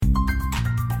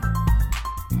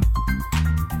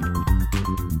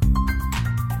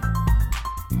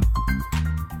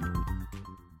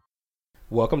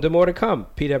Welcome to More to Come,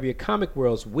 PW Comic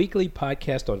World's weekly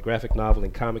podcast on graphic novel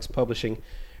and comics publishing,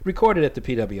 recorded at the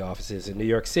PW offices in New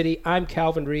York City. I'm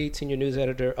Calvin Reed, Senior News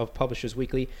Editor of Publishers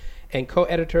Weekly and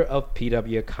co-editor of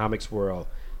PW Comics World.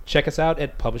 Check us out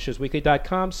at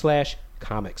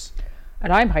publishersweekly.com/comics.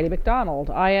 And I'm Heidi McDonald.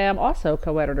 I am also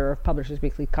co-editor of Publishers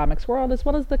Weekly Comics World, as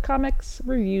well as the comics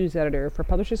reviews editor for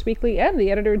Publishers Weekly and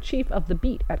the editor-in-chief of The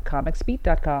Beat at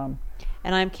comicsbeat.com.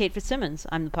 And I'm Kate Fitzsimmons.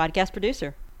 I'm the podcast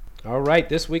producer. All right,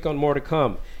 this week on More to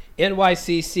Come,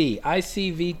 NYCC,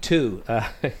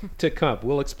 ICV2 to come.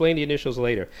 We'll explain the initials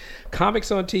later.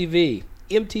 Comics on TV,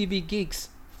 MTV Geeks,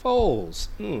 Foles,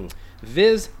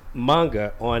 Viz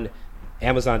Manga on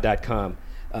Amazon.com,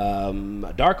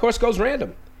 Dark Horse Goes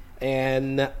Random,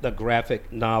 and the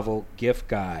graphic novel gift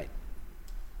guide.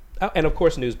 Oh, and of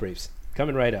course, news briefs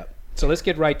coming right up. So let's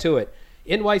get right to it.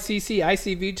 NYCC,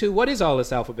 ICV2, what is all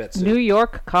this alphabet soup? New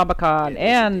York Comic Con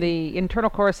and the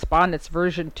Internal Correspondence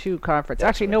Version 2 Conference. That's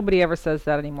Actually, right. Nobody ever says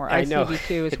that anymore. I know.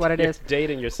 ICV2 is what it You're is.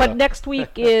 dating yourself. But next week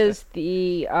is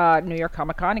the New York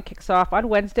Comic Con. It kicks off on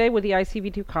Wednesday with the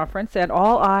ICV2 conference, and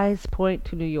all eyes point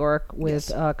to New York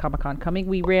with Comic Con coming.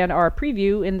 We ran our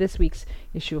preview in this week's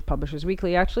issue of Publishers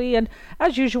Weekly, actually, and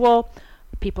as usual,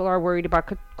 people are worried about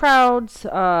crowds,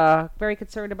 very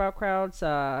concerned about crowds,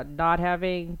 not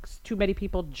having too many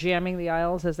people jamming the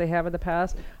aisles as they have in the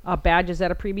past. Badges at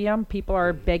a premium. People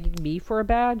are begging me for a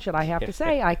badge, and I have to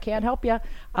say, I can't help you.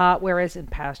 Whereas in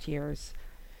past years,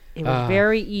 it was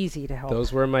very easy to help.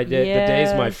 Those were the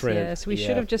days, my friend. Yes, we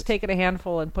should have just taken a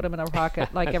handful and put them in our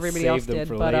pocket like everybody else Saved them did.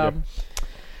 for But later.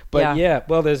 But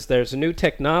well, there's a new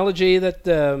technology that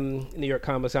New York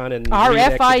Comic Con and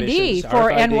RFID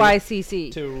for RFID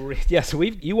NYCC. Yes,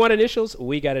 you want initials?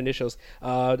 We got initials.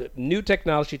 New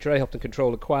technology to try to help them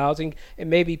control the crowds and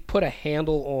maybe put a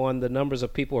handle on the numbers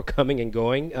of people who are coming and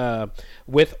going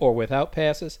with or without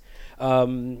passes.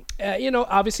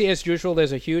 Obviously, as usual,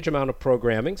 there's a huge amount of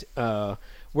programming.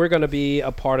 We're going to be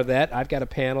a part of that. I've got a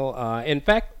panel. In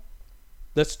fact,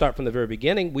 let's start from the very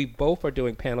beginning. We both are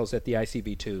doing panels at the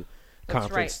ICV2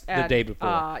 conference the day before.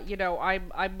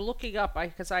 I'm looking up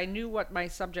because I knew what my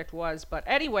subject was. But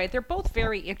anyway, they're both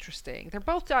very interesting. They're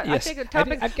both, Yes, I think, the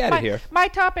topics. I've got it here. My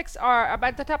topics are,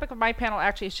 about the topic of my panel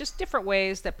actually is just different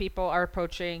ways that people are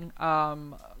approaching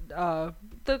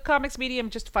the comics medium,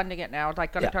 just funding it now.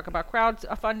 Like, going to talk about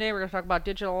crowdfunding. We're going to talk about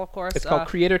digital, of course. It's called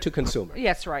creator to consumer.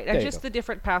 Yes, right. There And you just go. the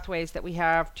different pathways that we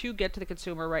have to get to the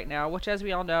consumer right now, which, as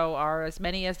we all know, are as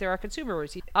many as there are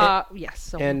consumers. Yes.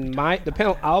 So And the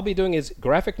panel I'll be doing is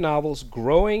graphic novels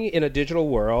growing in a digital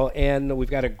world, and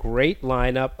we've got a great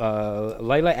lineup.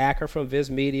 Layla Acker from Viz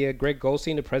Media, Greg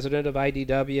Goldstein, the president of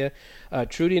IDW,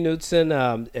 Trudy Knudsen,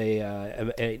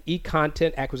 an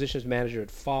e-content acquisitions manager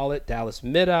at Follett, Dallas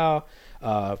Middow,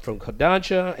 from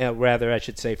Kodansha, rather I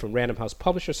should say from Random House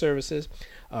Publisher Services,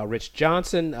 Rich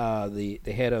Johnson, the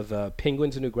head of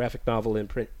Penguin's new graphic novel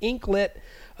imprint Inklet,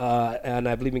 and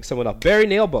I'm leaving someone else. Barry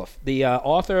Nailbuff, the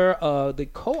the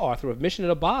co-author of Mission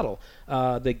in a Bottle,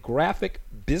 the graphic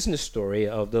business story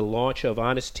of the launch of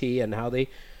Honest Tea and how they,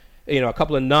 a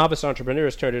couple of novice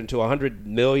entrepreneurs turned it into a 100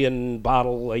 million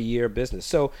bottle a year business.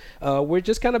 So we're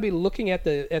just going to be looking at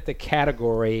the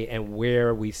category and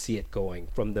where we see it going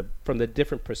from the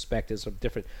different perspectives of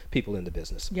different people in the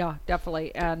business. yeah,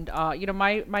 definitely. And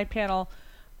my panel,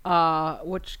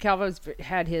 which Calvin's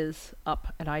had his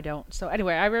up and I don't. So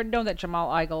anyway, I already know that Jamal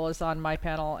Eigel is on my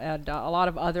panel, and a lot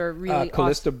of other really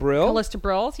Callista Brill. Callista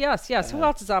Brills, yes. Who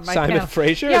else is on my Simon panel?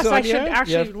 Fraser Yes, is on I should here.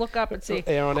 actually look up and see.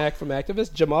 Aaron Ack from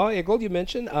Activist. Jamal Igel, you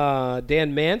mentioned.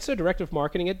 Dan Manser, Director of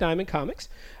Marketing at Diamond Comics.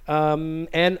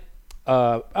 And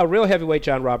a real heavyweight,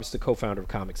 John Roberts, the co-founder of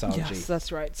Comixology. Yes,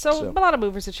 that's right. So a lot of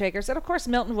movers and shakers, and of course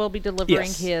Milton will be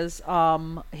delivering his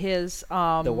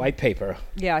the white paper.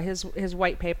 Yeah, his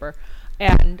white paper,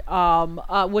 and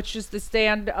which is the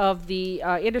stand of the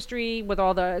industry with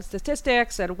all the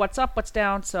statistics and what's up, what's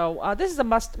down. So this is a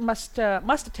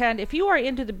must attend if you are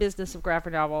into the business of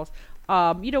graphic novels.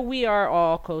 We are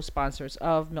all co-sponsors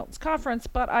of Milton's conference,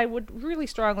 but I would really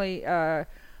strongly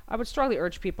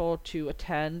urge people to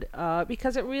attend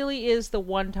because it really is the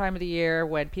one time of the year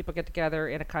when people get together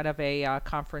in a kind of a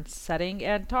conference setting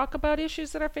and talk about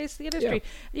issues that are facing the industry.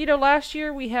 Yeah. Last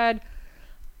year we had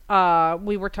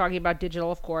we were talking about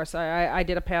digital, of course. I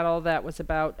did a panel that was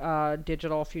about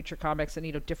digital future comics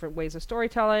and different ways of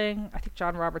storytelling. I think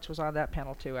John Roberts was on that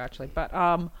panel too, actually. But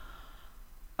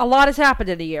A lot has happened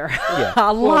in a year. Yeah.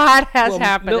 A lot has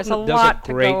happened. Milton There's a does lot a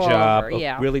to great go job over. of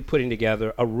Yeah. really putting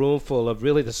together a room full of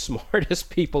really the smartest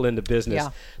people in the business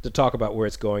Yeah. to talk about where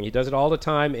it's going. He does it all the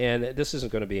time, and this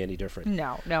isn't going to be any different.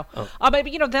 No. Oh.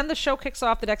 But then the show kicks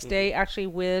off the next day, actually,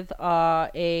 with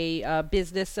a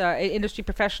business industry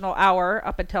professional hour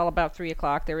up until about 3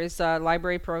 o'clock. There is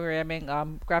library programming,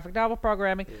 graphic novel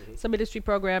programming, some industry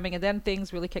programming, and then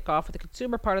things really kick off with the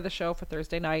consumer part of the show for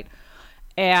Thursday night.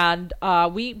 And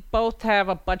we both have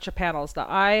a bunch of panels. Now,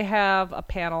 I have a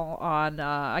panel on,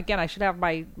 again, I should have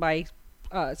my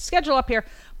schedule up here,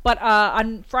 but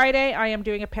on Friday I am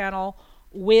doing a panel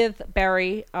with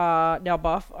Barry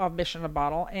Nelbuff of Mission in a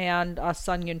Bottle and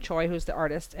Sun Yun Choi, who's the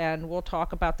artist, and we'll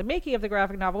talk about the making of the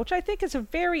graphic novel, which I think is a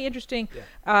very interesting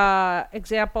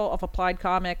example of applied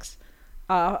comics.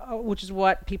 Which is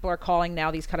what people are calling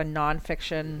now these kind of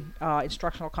nonfiction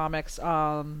instructional comics.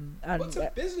 Well, it's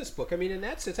a business book. I mean, in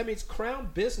that sense, it's Crown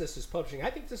Business is publishing. I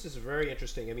think this is very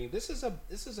interesting. I mean, this is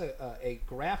a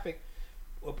graphic,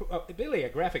 really a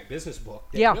graphic business book.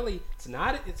 That Yeah. Really, it's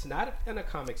not in a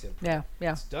comics imprint.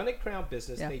 Yeah. It's done at Crown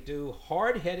Business. Yeah. They do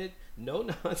hard-headed,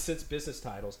 no-nonsense business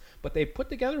titles, but they put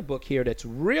together a book here that's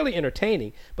really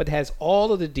entertaining, but has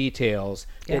all of the details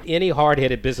that any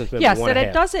hard-headed businessman Yes, would want and to it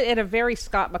have. does it in a very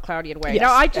Scott McCloudian way. Yes,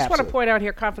 Now, I just want to absolutely. point out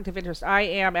here, conflict of interest. I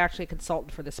am actually a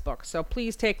consultant for this book, so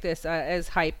please take this as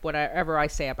hype whatever I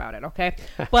say about it, okay?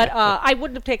 But I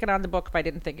wouldn't have taken on the book if I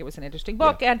didn't think it was an interesting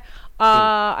book, and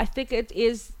I think it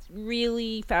is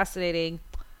really fascinating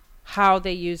how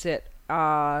they use it.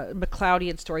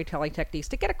 McCloudian storytelling techniques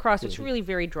to get across. It's really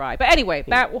very dry. But anyway,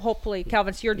 that will hopefully,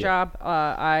 Calvin, it's your job.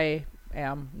 I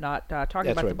am not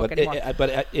talking about the book anymore.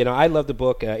 I love the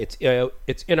book. It's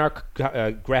in our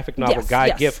graphic novel guide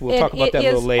yes. gift. We'll And talk about that a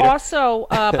it little is later. Also,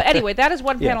 but anyway, that is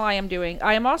one Yeah. panel I am doing.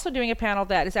 I am also doing a panel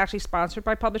that is actually sponsored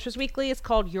by Publishers Weekly. It's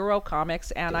called Euro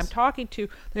Comics, and I'm talking to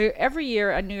every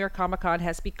year a New York Comic Con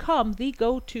has become the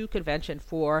go-to convention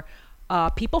for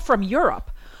people from Europe.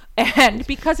 And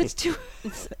because it's too,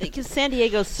 Because San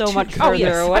Diego's so much oh further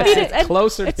yes, away. I mean It's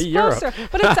closer it's to Europe. closer.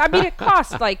 But it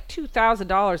costs like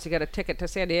 $2,000 to get a ticket to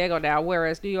San Diego now,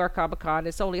 whereas New York Comic Con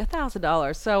is only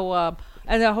 $1,000. So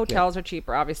and the hotels are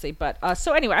cheaper, obviously. But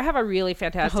so anyway, I have a really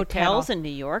fantastic Hotels panel in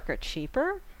New York are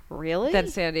cheaper? Really? than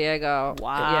San Diego.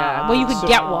 Wow. Yeah. Well, you can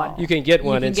get one. You can get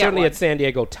one, can and get certainly one. at San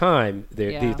Diego time,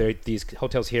 Yeah. these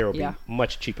hotels here will Yeah. be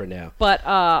much cheaper now. But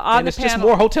on And the it's panel, just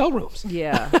more hotel rooms.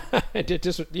 yeah. But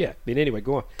anyway,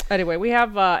 go on. Anyway, we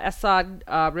have Esad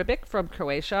Ribic from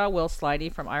Croatia, Will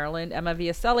Slidey from Ireland, Emma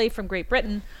Viacelli from Great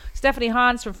Britain, Stephanie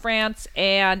Hans from France,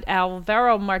 and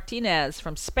Alvaro Martinez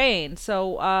from Spain.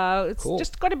 So it's Cool.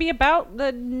 just going to be about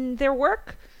their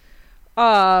work,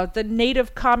 the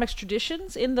native comics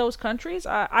traditions in those countries.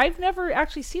 I've never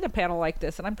actually seen a panel like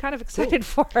this, and I'm kind of excited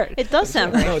for it. It does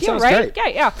sound No, great. it Yeah, sounds right?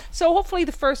 great. Yeah. So hopefully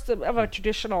the first of a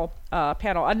traditional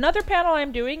panel. Another panel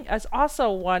I'm doing is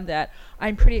also one that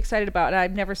I'm pretty excited about, and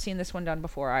I've never seen this one done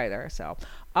before either. So,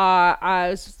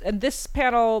 and this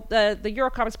panel, the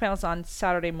Eurocomics panel is on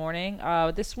Saturday morning.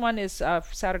 This one is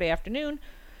Saturday afternoon.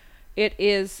 It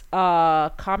is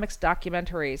comics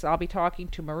documentaries. I'll be talking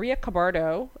to Maria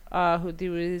Cabardo,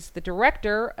 who is the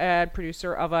director and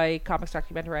producer of a comics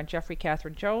documentary on Jeffrey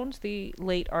Catherine Jones, the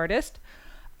late artist.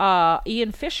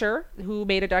 Ian Fisher, who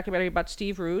made a documentary about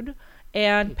Steve Rude,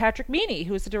 and Patrick Meany,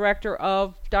 who is the director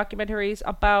of documentaries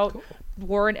about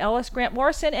Warren Ellis, Grant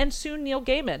Morrison, and soon Neil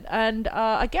Gaiman. And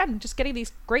again, just getting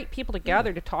these great people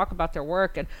together to talk about their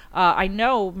work. And I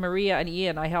know Maria and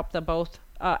Ian. I helped them both.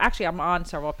 Actually, I'm on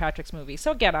several of Patrick's movies,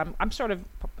 so again, I'm sort of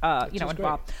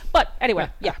involved. But anyway,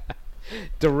 yeah.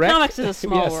 Direct. Comics is a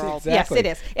small Yes, world. Exactly.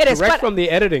 Yes, it is. Direct But- from the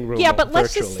editing room. Yeah, but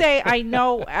let's just virtually. say I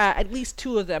know at least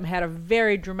two of them had a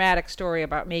very dramatic story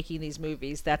about making these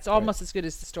movies. That's almost as good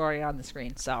as the story on the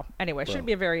screen. So anyway, should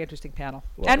be a very interesting panel.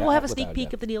 Well, And we'll that- have a without sneak a peek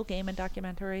doubt. of the Neil Gaiman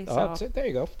documentary. Oh, So there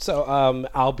you go. So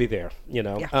I'll be there,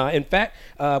 Yeah. In fact,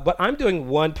 but I'm doing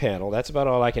one panel. That's about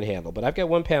all I can handle. But I've got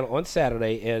one panel on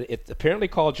Saturday, and it's apparently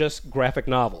called just graphic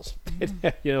novels.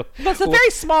 but it's a very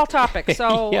small topic.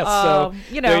 So yes, so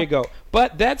you know, there you go.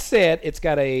 But that said, it's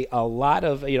got a lot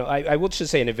of, I will just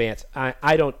say in advance,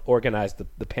 I don't organize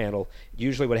the panel.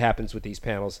 Usually what happens with these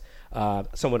panels,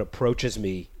 someone approaches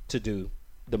me to do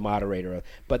the moderator.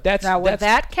 But that's now with that's,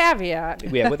 that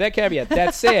caveat, yeah, with that caveat.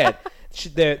 That said,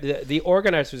 the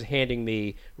organizer was handing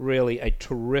me really a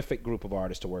terrific group of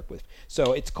artists to work with.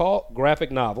 So it's called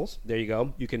Graphic Novels. There you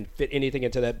go. You can fit anything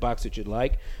into that box that you'd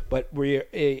like. But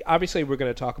obviously we're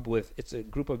going to talk with, it's a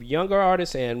group of younger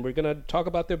artists, and we're going to talk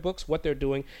about their books, what they're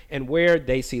doing, and where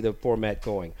they see the format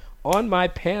going. On my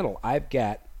panel, I've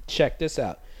got, check this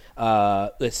out.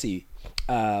 Let's see.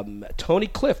 Tony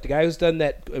Cliff, the guy who's done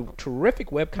that terrific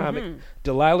webcomic,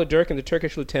 Delilah Dirk and the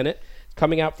Turkish Lieutenant,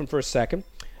 coming out from First Second.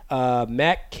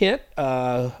 Matt Kent,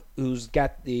 who's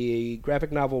got the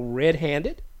graphic novel Red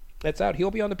Handed. That's out. He'll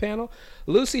be on the panel.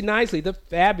 Lucy Knisley, the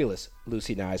fabulous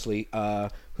Lucy Knisley,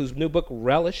 whose new book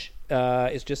Relish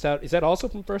is just out. Is that also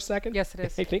from First Second? Yes, it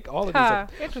is. I think all of these are.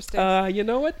 Interesting. You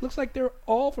know what? Looks like they're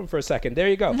all from First Second. There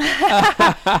you go.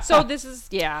 So this is,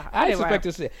 yeah. I Anyway. suspect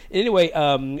this. Anyway,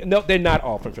 no, they're not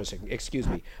all from First Second. Excuse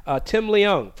me. Tim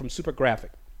Leung from Super Graphic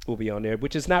will be on there,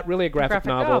 which is not really a graphic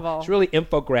novel. It's really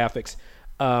infographics.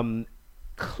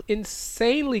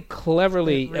 Insanely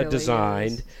cleverly It really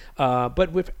designed,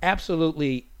 but with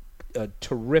absolutely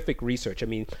terrific research. I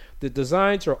mean, the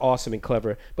designs are awesome and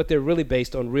clever, but they're really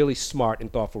based on really smart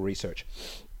and thoughtful research.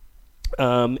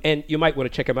 And you might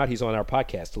want to check him out. He's on our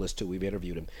podcast list too. We've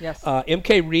interviewed him. Yes.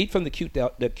 MK Reed from the Cute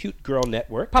Girl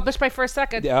Network. Published by First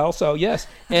Second. Yeah, also, yes.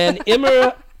 And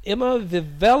Emma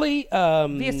Vivelli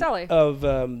Viacelli. of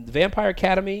Vampire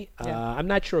Academy. I'm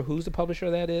not sure whose the publisher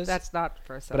that is. That's not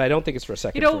First Second. But I don't think it's for a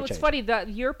second. You know, it's funny that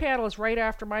your panel is right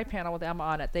after my panel with Emma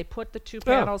on it. They put the two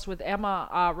panels with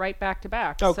Emma right back to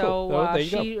back. Oh, so cool. There you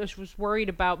she go. was worried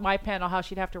about my panel, how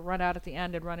she'd have to run out at the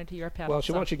end and run into your panel. Well,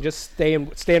 she can just stay in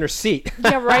her seat.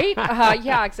 Yeah, right?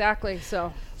 Yeah, exactly.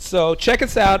 So check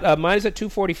us out. Mine is at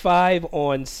 2:45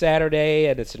 on Saturday,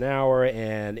 and it's an hour,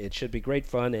 and it should be great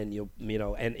fun. And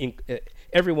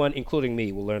everyone, including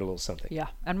me, will learn a little something. Yeah,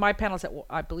 and my panel's at,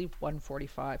 I believe,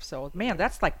 1:45. So, man,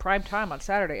 that's like prime time on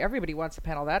Saturday. Everybody wants a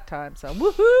panel that time. So,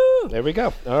 woohoo! There we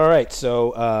go. All right.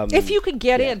 So if you can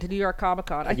get into New York Comic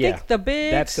Con, I think the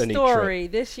big neat story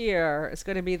this year is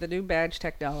going to be the new badge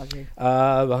technology.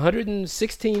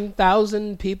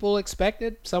 116,000 people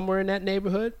expected, somewhere in that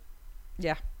neighborhood.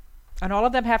 Yeah. And all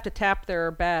of them have to tap their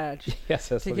badge. Yes,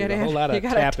 that's to a get whole in. lot of You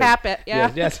gotta tapping. tap it.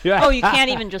 Yeah. Yes, right. Oh, you can't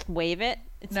even just wave it?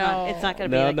 It's No. not going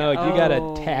to be No, like no, a, you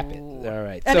gotta tap it. All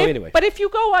right. And So if- anyway, But if you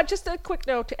go on, just a quick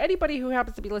note to anybody who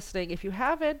happens to be listening, if you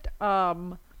haven't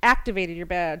activated your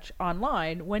badge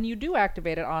online, when you do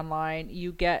activate it online,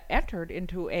 you get entered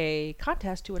into a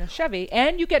contest to win a Chevy,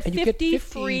 and you get 50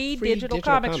 free digital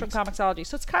comics from Comixology.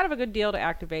 So it's kind of a good deal to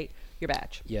activate your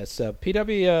badge. yes,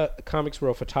 PW Comics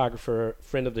World photographer,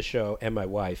 friend of the show, and my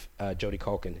wife, Jody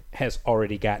Culkin, has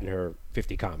already gotten her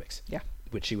 50 comics. Yeah.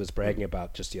 Which she was bragging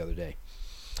about just the other day.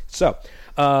 So,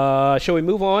 shall we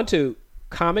move on to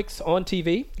comics on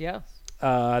TV? Yes.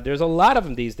 There's a lot of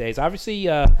them these days. Obviously,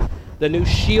 the new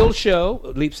S.H.I.E.L.D. show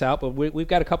leaps out, but we've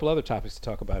got a couple other topics to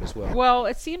talk about as well. Well,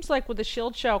 it seems like with the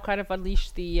S.H.I.E.L.D. show kind of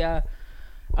unleashed the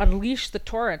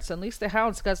torrents, unleash the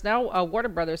hounds, because now Warner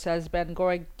Brothers has been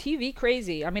going TV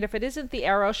crazy. I mean, if it isn't the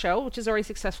Arrow show, which is already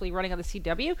successfully running on the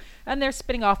CW, and they're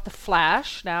spinning off the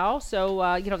Flash now,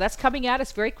 so that's coming at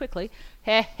us very quickly.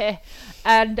 And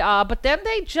but then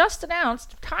they just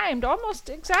announced, timed almost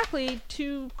exactly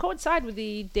to coincide with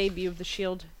the debut of the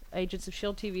S.H.I.E.L.D. Agents of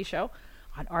S.H.I.E.L.D. TV show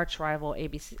on arch rival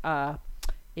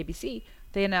ABC.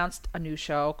 They announced a new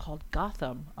show called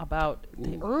Gotham about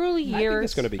the early years. I think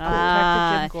that's going to be cool.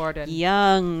 Detective Jim Gordon.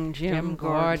 Young Jim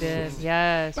Gordon.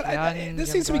 Yes. But young this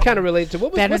Jim seems to be Gordon. kind of related to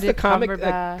what's the Benedict comic?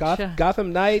 Cumberbatch.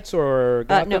 Gotham Knights or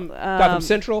Gotham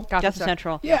Central? Gotham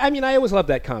Central. Yeah, I mean, I always love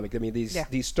that comic. I mean, these Yeah.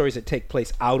 stories that take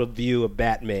place out of view of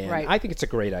Batman. Right. I think it's a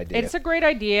great idea. It's a great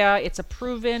idea. It's a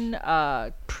proven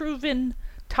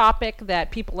topic that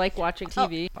people like watching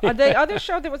TV. The other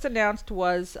show that was announced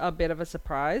was a bit of a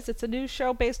surprise. It's a new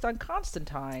show based on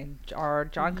Constantine, or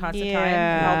John Constantine,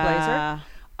 Hellblazer.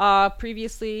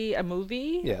 Previously a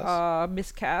movie, Yes.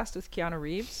 miscast with Keanu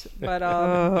Reeves, but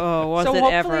was so it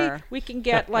hopefully ever? we can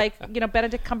get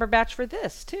Benedict Cumberbatch for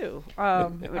this too.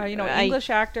 English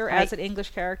actor as an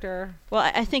English character. Well,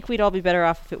 I think we'd all be better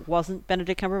off if it wasn't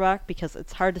Benedict Cumberbatch, because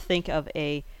it's hard to think of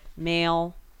a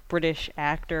male British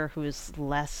actor who is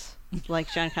less like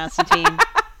John Constantine.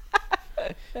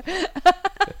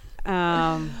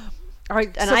 All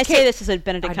right, And so I Kate, say this as a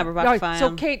Benedict Cumberbatch fan.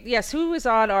 So Kate, yes, who is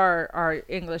on our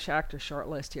English actor short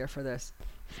list here for this?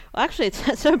 Well, actually,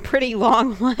 it's a pretty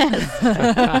long list.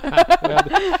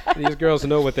 These girls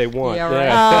know what they want. Yeah,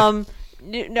 right.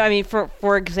 No, I mean,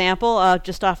 for example,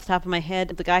 just off the top of my head,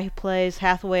 the guy who plays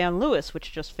Hathaway on Lewis,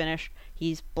 which just finished,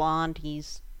 he's blonde,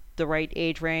 he's the right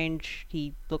age range,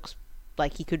 he looks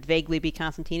like he could vaguely be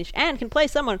Constantine-ish, and can play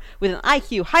someone with an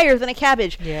IQ higher than a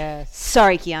cabbage. Yes.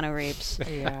 Sorry, Keanu Reeves.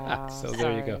 Yeah. So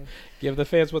there you go. Give the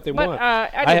fans what they But, want. I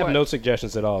have anyway. no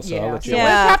suggestions at all, so I'll let you.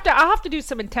 Yeah. I'll have to do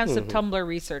some intensive Tumblr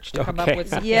research to come up Okay. with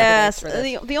some Yes, candidates for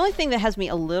this. the only thing that has me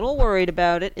a little worried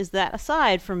about it is that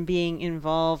aside from being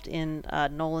involved in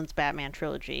Nolan's Batman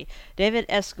trilogy, David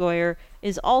S. Goyer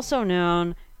is also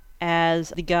known as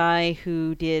the guy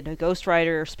who did Ghost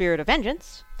Rider Spirit of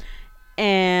Vengeance.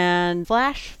 And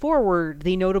flash forward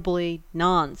the notably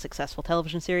non-successful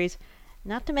television series,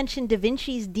 not to mention Da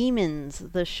Vinci's Demons,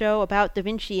 the show about Da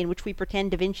Vinci in which we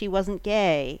pretend Da Vinci wasn't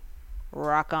gay.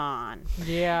 Rock on.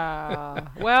 Yeah.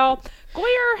 Well,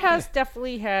 Goyer has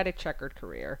definitely had a checkered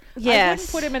career. I Yes.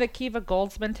 wouldn't put him in Akiva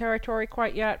Goldsman territory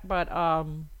quite yet, but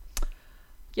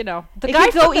you know, the It guy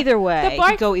could go from the- either way. the It guy-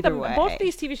 could go either the- way. Both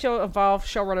these TV shows involve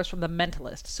showrunners from The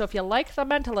Mentalist. So if you like The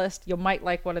Mentalist, you might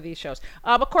like one of these shows.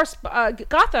 Of course,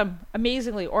 Gotham,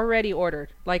 amazingly already ordered,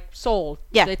 like sold.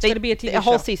 Yeah, it's they- going to be a TV a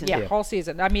whole show. season. Yeah, Yeah. whole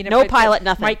season. I mean, No if pilot, it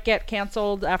nothing. might get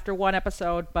canceled after one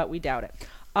episode, but we doubt it.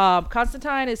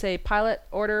 Constantine is a pilot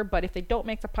order, but if they don't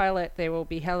make the pilot, they will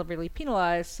be heavily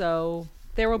penalized. So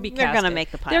there will be. They're casting. gonna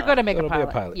make the They're pilot. going to make It'll be a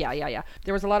pilot. pilot. Yeah.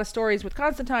 There was a lot of stories with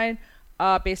Constantine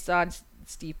based on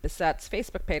Steve Bissett's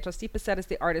Facebook page. So Steve Bissett is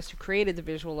the artist who created the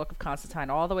visual look of Constantine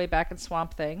all the way back in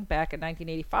Swamp Thing back in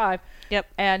 1985. Yep.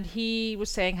 And he was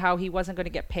saying how he wasn't going to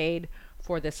get paid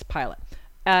for this pilot.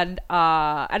 And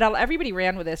everybody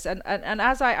ran with this. And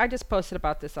as I just posted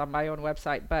about this on my own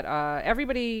website, but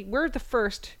we're the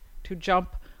first to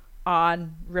jump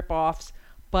on rip-offs.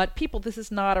 But people, this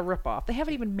is not a ripoff. They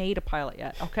haven't even made a pilot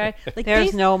yet. Okay, like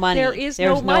There's no money. There is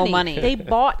There's no no money. They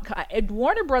bought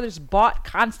Warner Brothers bought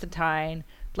Constantine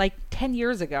like 10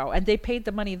 years ago, and they paid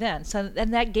the money then. So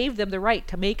and that gave them the right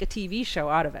to make a TV show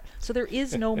out of it. So there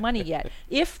is no money yet.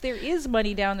 If there is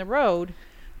money down the road,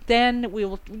 then we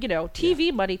will,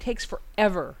 TV money takes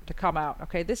forever to come out.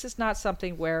 Okay, this is not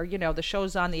something where the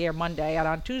show's on the air Monday and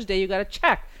on Tuesday you got to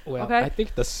check. Well, okay? I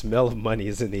think the smell of money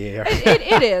is in the air.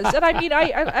 It is, and I mean,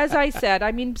 as I said,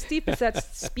 Steve Bissett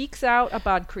speaks out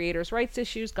about creators' rights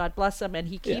issues. God bless him, and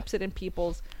he keeps it in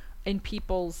people's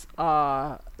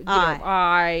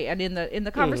eye and in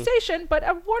the conversation. But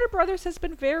Warner Brothers has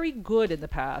been very good in the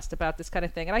past about this kind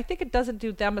of thing, and I think it doesn't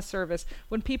do them a service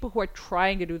when people who are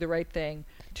trying to do the right thing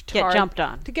Get jumped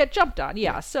on. to get jumped on.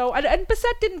 Yeah. So and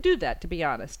Bissett didn't do that, to be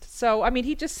honest. So I mean,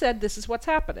 he just said this is what's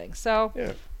happening. So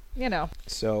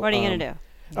So What are you going to do?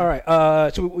 All right.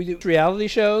 So we do reality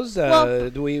shows. Well-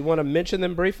 Do we want to mention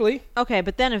them briefly? Okay,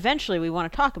 but then eventually we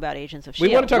want to talk about Agents of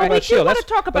S.H.I.E.L.D. We want to talk Well, about we do S.H.I.E.L.D. want to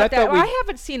talk but I about that. thought Well, I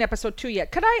haven't seen episode 2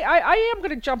 yet. Could I am going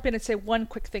to jump in and say one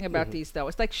quick thing about these though.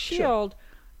 It's like S.H.I.E.L.D.,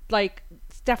 like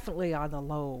it's definitely on the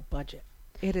low budget.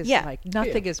 It is Yeah. like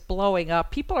nothing is blowing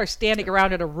up. People are standing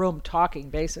around in a room talking,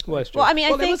 basically. Well, Well, I mean, I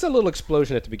there think- was a little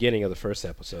explosion at the beginning of the first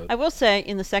episode, I will say,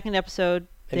 in the second episode,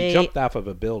 and he jumped off of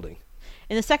a building.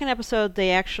 In the second episode,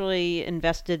 they actually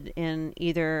invested in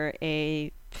either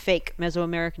a fake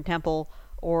Mesoamerican temple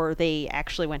or they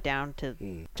actually went down to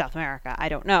South America. I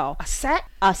don't know. A set?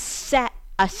 A set,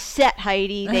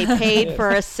 Heidi. They paid for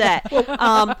a set. But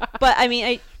I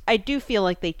mean, I do feel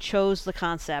like they chose the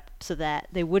concept so that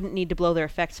they wouldn't need to blow their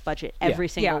effects budget every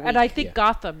single week. and I think Yeah.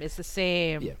 Gotham is the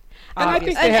same. Yeah. And I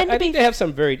think obviously. they have, And I to think be- they have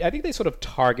some very. I think they sort of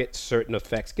target certain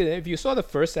effects. 'Cause if you saw the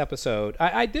first episode,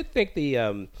 I did think the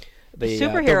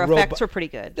superhero the effects were pretty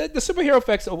good. The superhero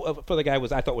effects for the guy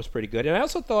I thought was pretty good, and I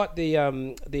also thought the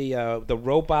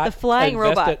robot, The flying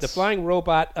robots. the flying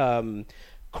robot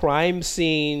crime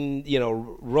scene,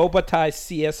 robotized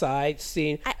CSI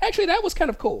scene. Actually, that was kind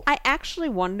of cool. I actually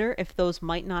wonder if those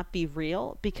might not be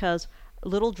real because a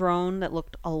little drone that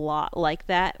looked a lot like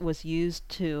that was used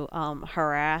to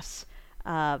harass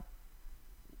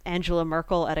Angela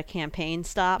Merkel at a campaign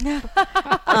stop.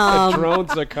 The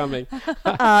drones are coming. Yeah,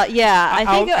 I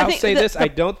think I'll think say the- this: I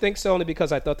don't think so, only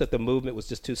because I thought that the movement was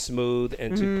just too smooth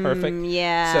and too perfect.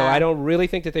 yeah. So I don't really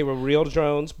think that they were real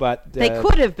drones, but They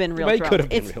could have been real they drones. could have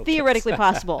been It's real theoretically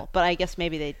drones. possible, but I guess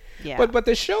maybe they. Yeah. But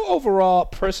the show overall,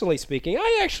 personally speaking,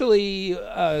 I actually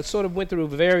sort of went through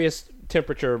various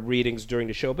temperature readings during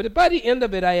the show, but by the end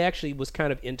of it, I actually was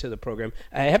kind of into the program.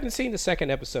 I haven't seen the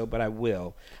second episode, but I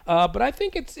will. But I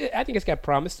think it's got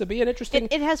promise to be an interesting,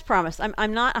 it has promise.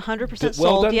 I'm not 100% well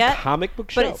sold done yet, comic book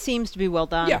show. but it seems to be well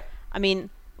done. Yeah. I mean,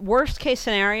 worst case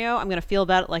scenario, I'm going to feel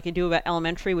about it like I do about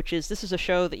Elementary, which is this is a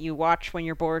show that you watch when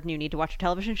you're bored and you need to watch a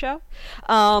television show.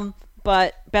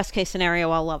 But best case scenario,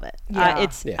 I'll love it. Yeah.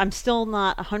 Yeah. I'm still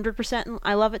not 100% in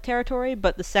I love it territory,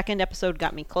 but the second episode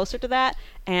got me closer to that.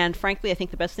 And frankly, I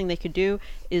think the best thing they could do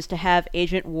is to have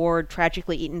Agent Ward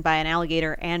tragically eaten by an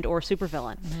alligator and or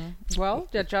supervillain. Well,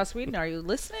 Joss Whedon, are you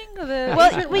listening?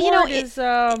 Well, Agent well, you know, Ward is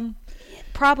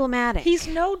problematic. He's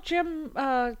no Jim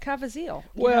Caviezel.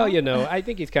 Well, I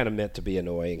think he's kind of meant to be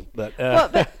annoying, but,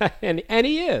 and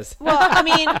he is. Well, I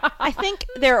mean, I think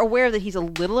they're aware that he's a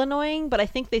little annoying, but I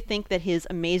think they think that his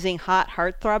amazing hot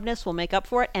heartthrobness will make up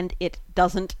for it, and it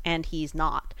doesn't, and he's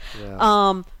not.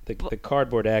 Yeah. The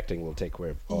cardboard acting will take care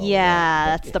of all yeah,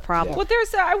 that. that's the problem. Well,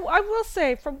 I will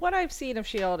say, from what I've seen of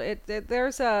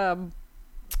S.H.I.E.L.D.,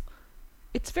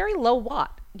 it's very low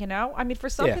watt. I mean, for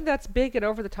something that's big and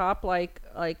over the top, like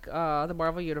the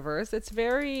Marvel Universe, it's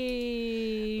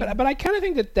very. But I kind of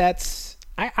think that's.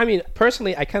 I mean,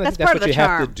 personally, I kind of think That's part that's of what the you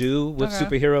have to charm. do with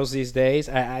superheroes these days.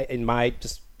 In my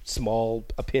just small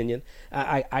opinion,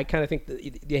 I kind of think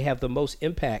that they have the most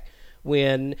impact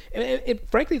when,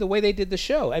 frankly, the way they did the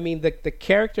show. I mean, the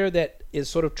character that is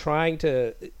sort of trying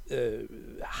to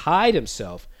hide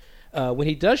himself. When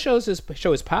he does show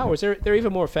his powers, they're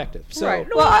even more effective. So, Right.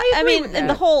 No, Well, I I agree mean, with and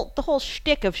that. the whole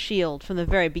shtick of S.H.I.E.L.D. from the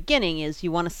very beginning is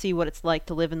you want to see what it's like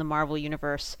to live in the Marvel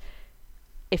universe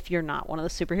if you're not one of the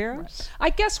superheroes. I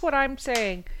guess what I'm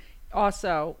saying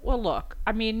also, well, look,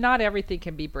 I mean, not everything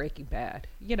can be Breaking Bad.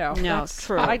 That's-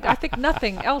 true. I think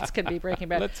nothing else can be Breaking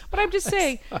Bad. But I'm just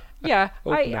saying, yeah,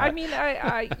 hope I not. mean,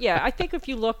 I think if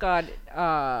you look on,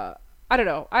 I don't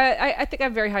know, I think I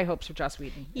have very high hopes for Joss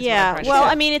Whedon. is what I'm Yeah, trying to well, say.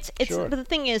 I mean, it's Sure. but the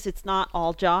thing is, it's not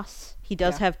all Joss. He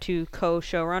does Yeah. have two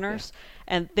co-showrunners,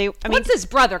 and I mean, What's his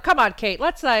brother? Come on, Kate.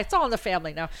 Let's. It's all in the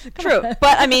family now. Come true, on.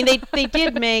 but I mean, they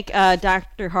did make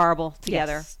Dr. Horrible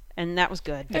together, Yes. and that was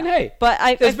good. and hey,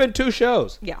 But there's been 2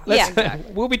 shows. Yeah. Let's-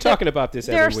 exactly. We'll be talking about this.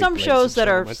 there every are week, some ladies shows and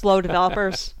that are gentlemen. slow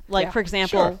developers, like Yeah. for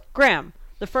example, Sure. Grimm.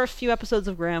 The first few episodes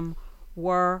of Grimm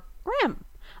were Grimm.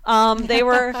 They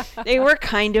were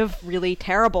kind of really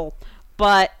terrible,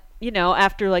 but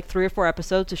after like 3 or 4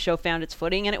 episodes, the show found its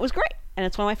footing, and it was great, and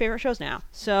it's one of my favorite shows now.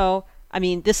 So, I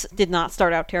mean, this did not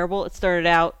start out terrible. It started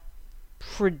out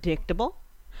predictable,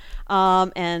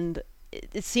 and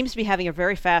it seems to be having a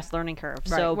very fast learning curve.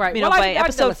 So, right. by Well, I've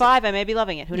episode noticed it. 5, I may be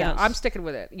loving it. Who knows? I'm sticking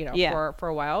with it, Yeah. for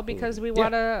a while because we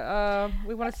want to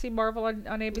see Marvel on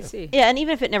ABC. Yeah, and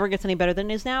even if it never gets any better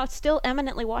than it is now, it's still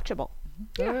eminently watchable.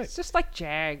 Yeah, All right. it's just like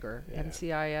JAG or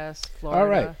NCIS, Florida.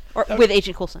 All right. Or with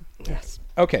Agent Coulson. Yes.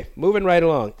 Okay, moving right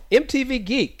along. MTV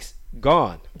Geeks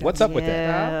gone. What's up with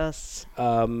that? Yes.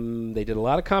 They did a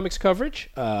lot of comics coverage.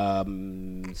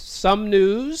 Some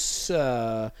news.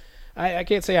 I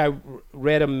can't say I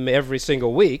read them every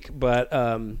single week, but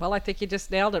Well, I think you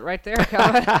just nailed it right there,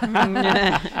 Calvin.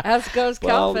 As goes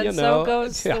Calvin, so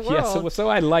goes the world. so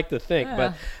I like to think,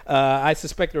 but I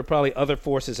suspect there are probably other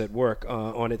forces at work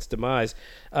on its demise.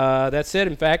 That said,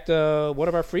 in fact, one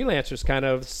of our freelancers kind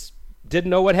of didn't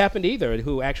know what happened either,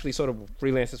 who actually sort of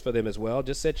freelances for them as well.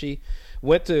 Just said she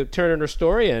went to turn in her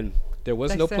story and there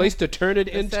was They no said- place to turn it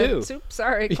They into. said, "Oops,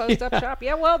 sorry, closed up shop."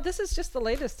 Yeah, well, this is just the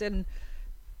latest in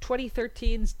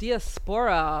 2013's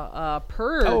Diaspora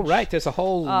Purge. Oh, right. There's a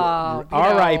whole You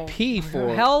R.I.P. know, for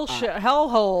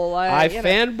hellhole.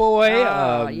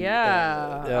 iFanboy.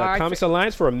 yeah. Comics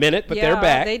Alliance for a minute, but yeah, they're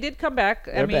back. They did come back.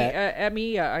 back.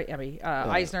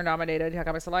 Eisner nominated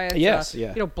Comics Alliance. Yes,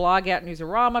 yeah. Blog at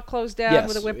Newsarama closed down Yes,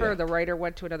 with a whimper. yeah. The writer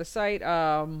went to another site.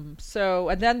 And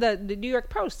then the New York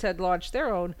Post had launched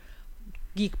their own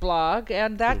geek blog,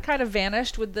 and that kind of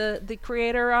vanished with the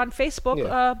creator on Facebook.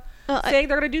 Yeah. Saying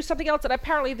they're going to do something else, and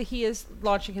apparently he is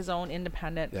launching his own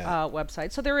independent Yeah.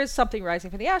 website. So there is something rising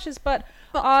from the ashes, but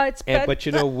it's been, But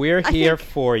we're here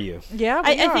for you. yeah,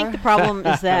 I think the problem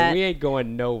is that we ain't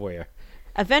going nowhere.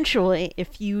 eventually,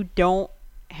 if you don't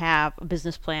have a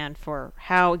business plan for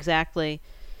how exactly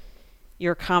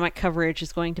your comic coverage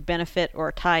is going to benefit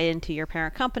or tie into your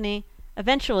parent company,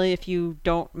 eventually, if you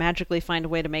don't magically find a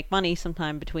way to make money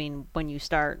sometime between when you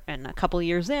start and a couple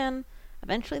years in,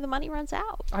 eventually the money runs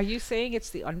out. Are you saying it's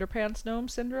the underpants gnome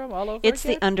syndrome all over It's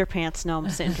the again? underpants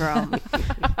gnome syndrome.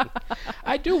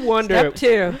 I do wonder. Step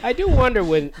 2. I do wonder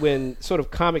when sort of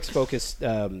comics focused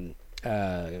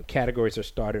categories are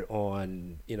started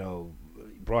on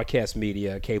broadcast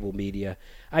media, cable media.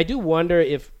 I do wonder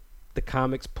if the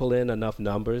comics pull in enough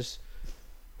numbers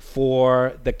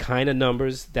for the kind of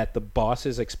numbers that the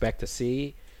bosses expect to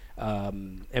see. I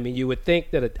mean, you would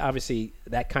think that obviously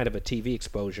that kind of a TV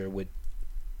exposure would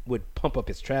pump up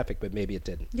its traffic, but maybe it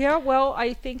didn't. Yeah, well,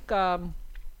 I think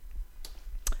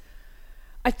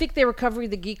they were covering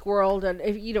the geek world, and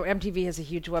MTV has a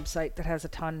huge website that has a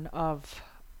ton of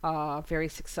very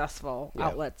successful Yeah.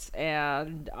 outlets,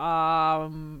 and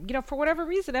for whatever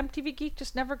reason, MTV Geek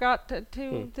just never got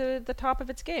to the top of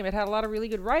its game. It had a lot of really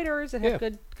good writers, it had Yeah.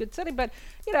 good setting, but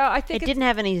I think It didn't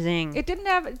have any zing. it didn't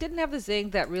have the zing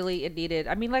that really it needed.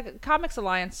 I mean, like Comics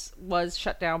Alliance was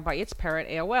shut down by its parent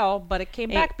AOL, but it came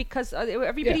back because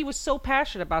everybody Yeah. was so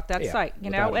passionate about that Yeah, site,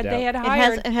 without a and they doubt. had It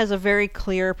hired. it has a very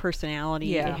clear personality.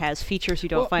 Yeah. It has features you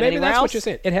don't Well, find maybe anywhere that's else. what you're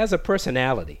saying. It has a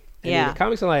personality. I mean, Yeah. the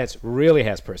Comics Alliance really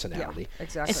has personality. Yeah,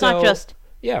 exactly. It's not So, just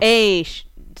yeah. a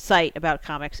site about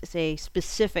comics. It's a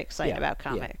specific site Yeah, about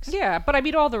yeah. comics. Yeah, but I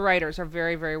mean, all the writers are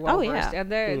very, very well Oh, yeah. versed,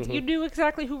 and you knew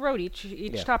exactly who wrote each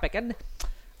Yeah. topic, and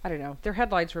I don't know, their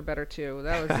headlines were better too.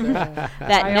 That was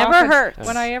That I never often- hurts.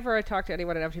 Whenever I talk to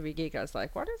anyone at MTV Geek, I was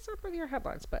like, "What is up with your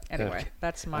headlines?" But anyway, Okay.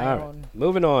 that's my All right, own.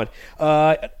 moving on.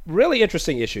 Really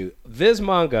interesting issue. Viz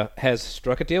Manga has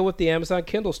struck a deal with the Amazon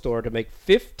Kindle store to make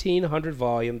 1,500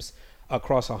 volumes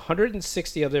across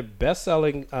 160 of their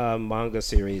best-selling manga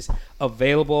series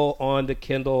available on the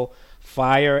Kindle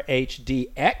Fire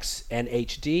HD-X and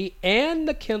HD and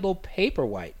the Kindle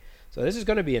Paperwhite. So this is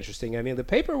going to be interesting. I mean, the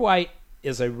Paperwhite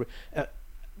is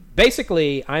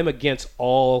basically, I'm against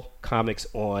all comics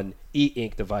on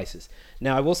e-ink devices.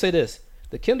 Now, I will say this: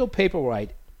 the Kindle Paperwhite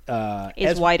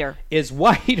Is whiter. Is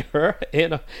whiter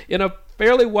in a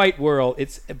fairly white world.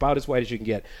 It's about as white as you can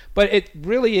get, but it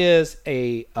really is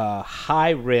a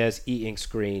high-res e-ink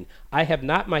screen. I have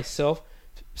not myself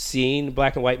seen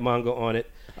black and white manga on it,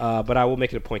 but I will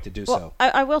make it a point to do Well, so.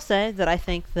 I will say that I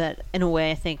think that, in a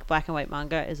way, I think black and white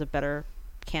manga is a better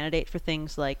candidate for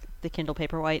things like the Kindle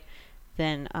Paperwhite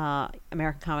than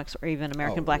American comics or even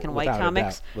American black and white without a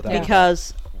comics, doubt, without a doubt.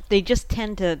 because they just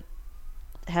tend to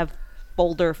have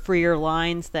bolder, freer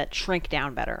lines that shrink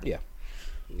down better. Yeah.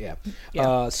 Yeah.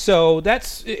 Yeah. So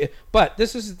that's, but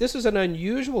this is an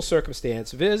unusual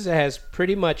circumstance. Viz has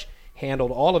pretty much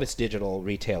handled all of its digital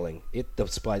retailing. The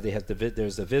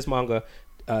there's the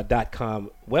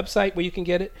VizManga.com website where you can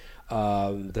get it.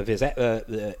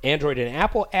 The Android and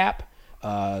Apple app.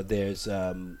 There's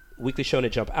Weekly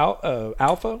Shonen Jump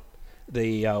Alpha,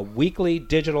 the weekly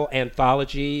digital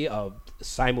anthology of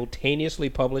simultaneously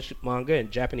published manga in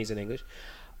Japanese and English.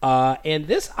 And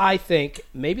this, I think,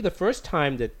 may be the first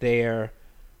time that their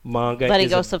manga Letting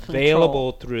is go some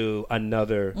available through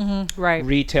another Right.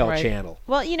 retail right. channel.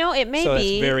 Well, it may So it's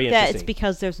be very that it's interesting.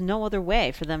 because there's no other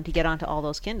way for them to get onto all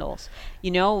those Kindles.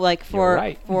 Like You're for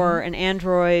right. an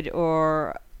Android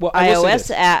or Well, I will say iOS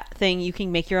this. app thing, you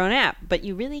can make your own app, but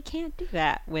you really can't do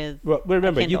that with. Well,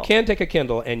 remember, a you Kindle. can take a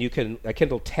Kindle and a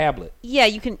Kindle tablet. Yeah,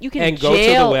 you can And go to the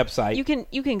jail, website.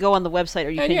 You can go on the website or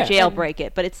you And can yeah, jailbreak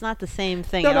it, but it's not the same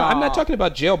thing. No, at I'm not all. talking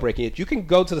about jailbreaking it. You can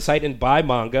go to the site and buy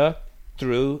manga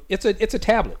through it's a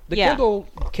tablet. The Yeah. Kindle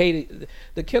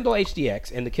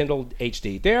HDX and the Kindle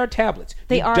HD, they are tablets.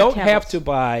 They you are don't have tablets. to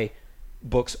buy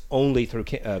books only through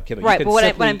Kindle. Right, you can but what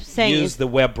simply I'm saying use is the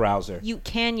web browser. You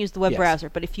can use the web Yes. browser,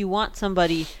 but if you want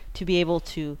somebody to be able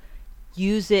to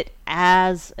use it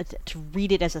as to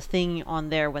read it as a thing on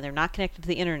there when they're not connected to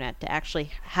the internet, to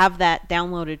actually have that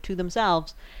downloaded to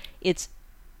themselves, it's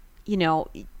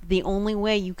the only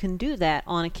way you can do that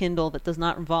on a Kindle that does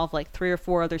not involve like 3 or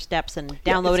 4 other steps and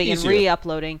downloading and easier.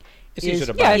 re-uploading. It's is easier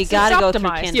to buy. Yeah, you it's got to go through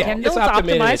optimized. Kindle. Yeah, Kindle's it's optimized and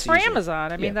optimized it's for easier.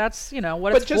 Amazon. I mean, Yeah. that's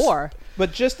what it's just, for.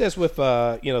 But just as with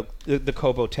the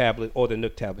Kobo tablet or the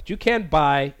Nook tablet, you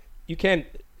can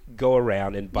go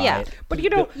around and buy Yeah. it. But through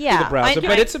the yeah, browser. I-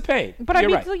 But it's a pain. But I You're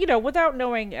mean, right. without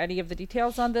knowing any of the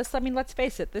details on this, I mean, let's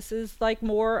face it, this is like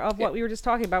more of what we were just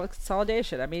talking about with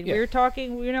consolidation. I mean, Yeah. we were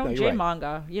talking, you're J right.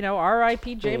 manga,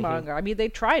 RIP J manga. I mean, they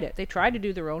tried it. They tried to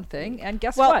do their own thing, and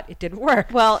guess Well- what? It didn't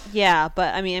work. Well, yeah,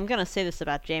 but I mean, I'm gonna say this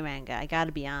about J-Manga. I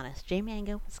gotta be honest.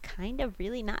 J-Manga was kind of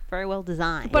really not very well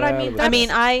designed. But I Well, mean, it was- that's-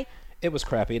 I mean, It was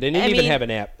crappy. They didn't I even mean, have an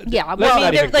app. yeah, Let's well, I mean,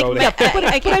 not they're even like- go yeah, there. but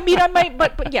I mean,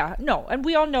 but yeah, no, and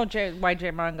we all know why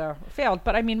J manga failed.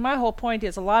 But I mean, my whole point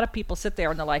is, a lot of people sit there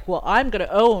and they're like, "Well, I'm going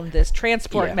to own this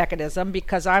transport Yeah. mechanism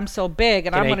because I'm so big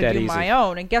and It I'm ain't going to that do my easy.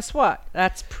 own." And guess what?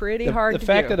 That's pretty hard The to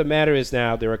fact do. of the matter is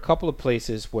now there are a couple of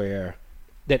places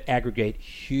that aggregate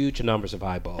huge numbers of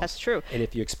eyeballs. That's true. And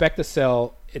if you expect to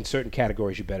sell in certain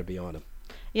categories, you better be on them.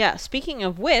 yeah. Speaking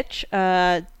of which,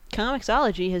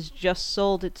 Comixology has just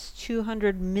sold its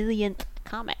 200 millionth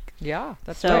comic. Yeah,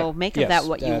 that's So right. make of that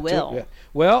what you will. Yeah.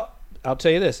 Well, I'll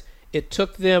tell you this. It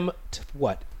took them,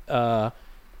 from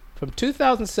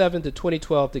 2007 to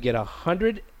 2012 to get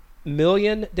 100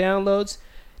 million downloads.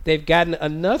 They've gotten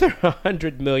another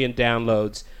 100 million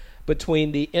downloads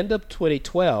between the end of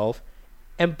 2012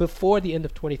 and before the end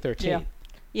of 2013. Yeah.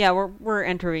 Yeah, we're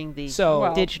entering the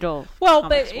So- digital. Well,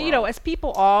 comics but you know, world. as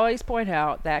people always point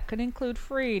out, that could include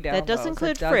free downloads. That does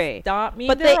include It does free. Not mean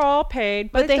But they're they- all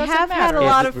paid, but But they it doesn't have had matter. a Yeah,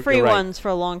 lot th- of free you're right. ones for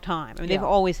a long time. I mean, they've Yeah.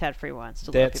 always had free ones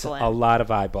to lure That's people in. a lot of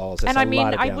eyeballs. That's And I a mean,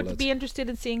 lot of I downloads. would be interested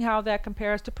in seeing how that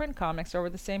compares to print comics over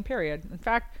the same period. In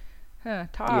fact,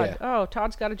 Todd. Yeah. Oh,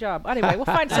 Todd's got a job. Anyway, we'll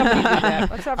find somebody to do that.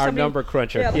 Let's have Our somebody. number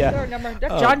cruncher. Yeah, let's Yeah. do our number.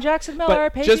 John Jackson Miller.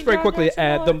 But paging just very John quickly,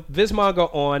 Jackson the Miller. Viz manga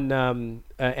on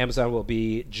Amazon will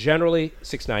be generally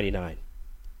 $6.99.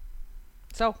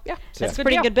 So yeah, So that's a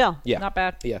Pretty deal. good bill. Yeah. Not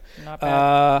bad. Yeah. Not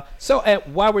bad. So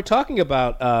while we're talking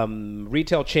about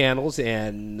retail channels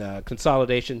and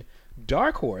consolidation,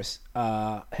 Dark Horse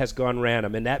has gone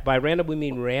random, and that by random we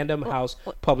mean Random House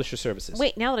Publisher Services.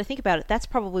 Wait, now that I think about it, that's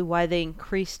probably why they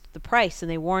increased the price,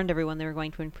 and they warned everyone they were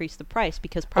going to increase the price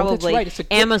because probably right. It's a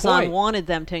good Amazon point. wanted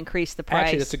them to increase the price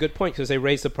Actually, that's a good point because they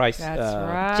raised the price. That's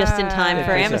right. just in time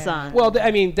for Right. Amazon. Well,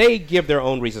 I mean, they give their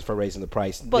own reasons for raising the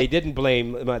price. But- They didn't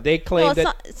blame. They well, claimed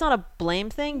that. it's not a blame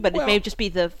thing, but Well- it may just be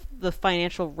the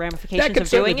financial ramifications could of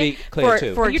certainly doing be it. clear, For,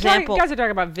 too. for You example, guys are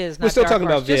talking about Viz. We're Not still Dark talking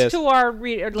Horse. about Viz. Just to our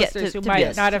listeners to who might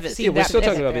Viz, not to have Viz. seen Yeah, we're that. still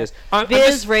talking about specific. Viz. I'm Viz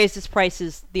just- raised its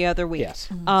prices the other week. Yes.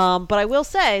 But I will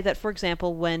say that, for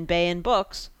example, when Baen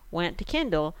Books went to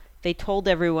Kindle, they told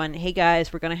everyone, hey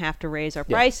guys, we're going to have to raise our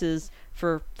Yeah. prices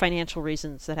for financial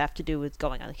reasons that have to do with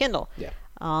going on the Kindle. Yeah.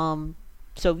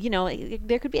 So,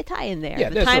 there could be a tie in there. Yeah,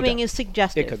 the there's no timing doubt. is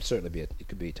suggestive. It could certainly be. It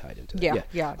could be tied into that.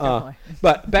 Yeah, definitely.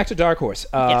 But back to Dark Horse.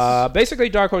 Yes. Basically,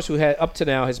 Dark Horse, who had up to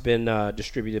now has been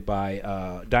distributed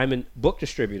by Diamond Book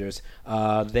Distributors.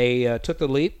 They took the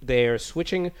leap. They're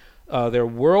switching their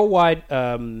worldwide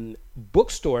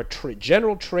bookstore,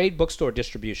 general trade bookstore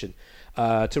distribution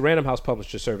to Random House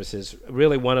Publisher Services.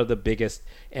 Really, one of the biggest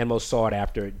and most sought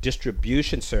after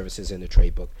distribution services in the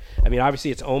trade book. I mean,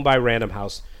 obviously, it's owned by Random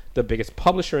House, the biggest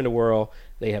publisher in the world.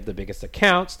 They have the biggest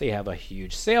accounts. They have a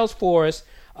huge sales force.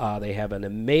 They have an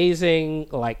amazing,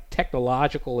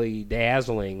 technologically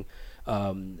dazzling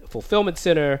fulfillment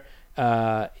center.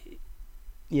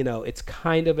 It's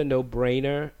kind of a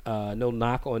no-brainer. No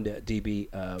knock on the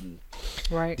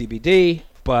Right. DBD,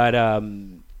 but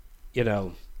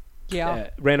Yeah.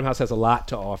 Random House has a lot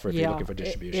to offer if Yeah, you're looking for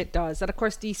distribution. It does. And of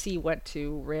course, DC went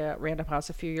to Random House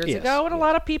a few years Yes, ago, and a yes.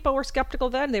 lot of people were skeptical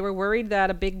then. They were worried that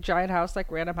a big giant house like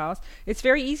Random House, it's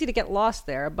very easy to get lost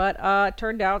there. But it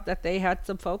turned out that they had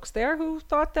some folks there who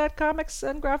thought that comics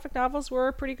and graphic novels were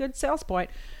a pretty good sales point.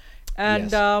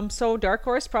 And Yes. so Dark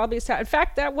Horse probably is. In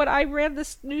fact, that when I read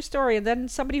this news story, and then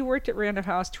somebody who worked at Random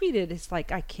House tweeted, "It's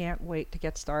like I can't wait to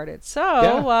get started." So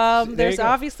Yeah, there there's you go.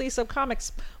 obviously some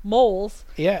comics moles.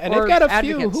 Yeah, and or they've got a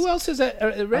few. advocates. Who else is that?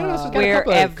 Random House has got We're a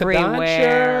couple.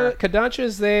 everywhere.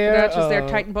 Kodansha's there. Production is there.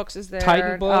 Titan Books is there.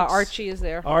 Titan Books. Archie is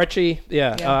there. Archie,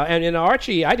 yeah. Yeah. And in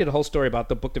Archie, I did a whole story about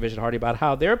the book division, Hardy, about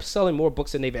how they're selling more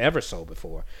books than they've ever sold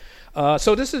before.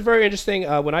 So this is very interesting.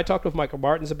 When I talked with Michael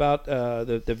Martins about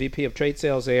the VP of Trade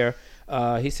Sales there,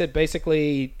 he said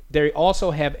basically they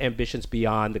also have ambitions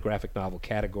beyond the graphic novel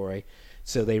category.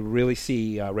 So they really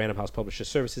see Random House Publisher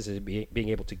Services as being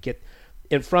able to get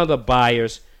in front of the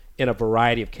buyers in a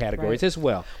variety of categories Right. as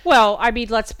well. Well, I mean,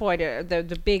 let's point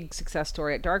the big success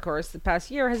story at Dark Horse the past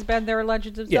year has been their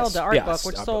Legends of Yes, Zelda art yes, book,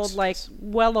 which art sold books, like yes.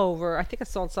 well over. I think it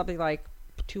sold something like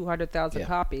 200,000 Yeah.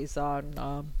 copies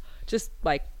on just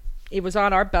like it was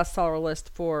on our bestseller list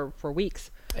for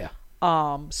weeks. Yeah.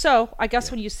 So I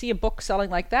guess when you see a book selling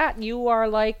like that, you are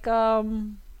like,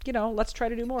 let's try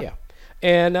to do more. Yeah.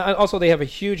 And also, they have a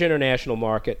huge international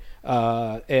market.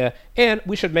 And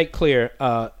we should make clear,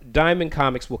 Diamond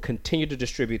Comics will continue to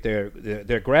distribute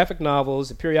their graphic novels,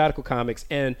 the periodical comics,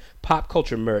 and pop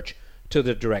culture merch to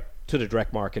the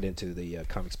direct market, into the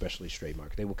comic specialty trade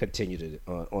market. They will continue to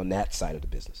on that side of the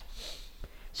business.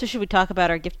 So should we talk about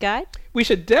our gift guide? We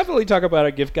should definitely talk about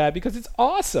our gift guide because it's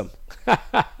awesome.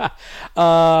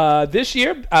 Last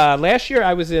year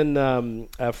I was in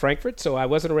Frankfurt, so I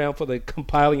wasn't around for the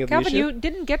compiling of the Calvin, issue. you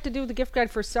didn't get to do the gift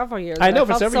guide for several years. I and know, for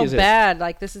felt several so years. bad.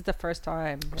 Like this is the first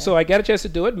time. Yeah. So I got a chance to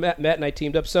do it. Matt and I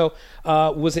teamed up. So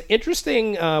was it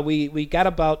interesting? We got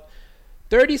about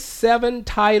 37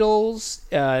 titles,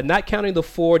 not counting the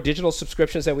 4 digital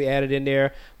subscriptions that we added in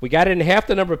there. We got it in half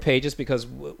the number of pages because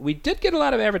we did get a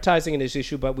lot of advertising in this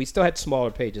issue, but we still had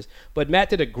smaller pages. But Matt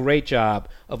did a great job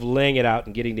of laying it out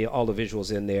and getting all the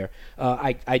visuals in there.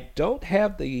 I don't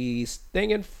have the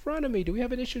thing in front of me. Do we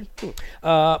have an issue?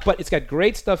 But it's got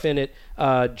great stuff in it.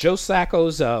 Joe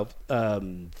Sacco's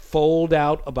fold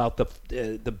out about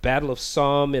the Battle of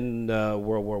Somme in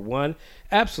World War One.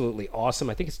 Absolutely awesome.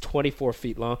 I think it's 24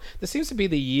 feet long. This seems to be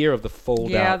the year of the fold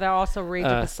out. Yeah, they're also Rage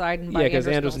of Poseidon by because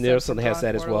Anders Nilsson has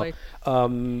that as well.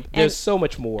 There's so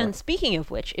much more. And speaking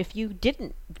of which, if you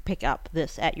didn't pick up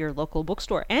this at your local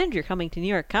bookstore and you're coming to New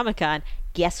York Comic Con,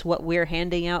 guess what we're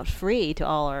handing out free to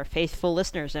all our faithful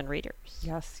listeners and readers?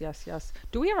 Yes.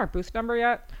 Do we have our booth number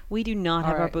yet? We do not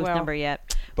have our booth number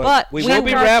yet. But we will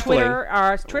be raffling.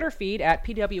 Our Twitter feed at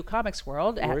PW Comics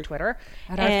World at Twitter,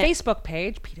 and our Facebook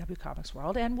page, PW Comics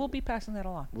World, and we'll be passing that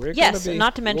along. Yes,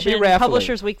 not to mention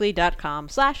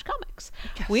publishersweekly.com/comics.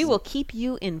 Yes. We will keep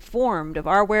you informed of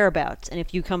our whereabouts, and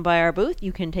if you come by our booth,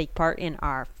 you can take part in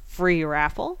our free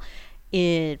raffle,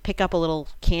 pick up a little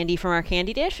candy from our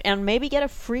candy dish, and maybe get a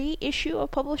free issue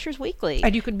of Publishers Weekly.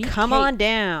 And you can meet Come Kate. on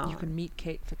down. You can meet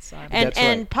Kate Fitzsimon.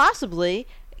 And possibly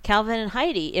Calvin and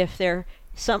Heidi if they're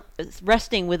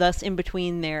resting with us in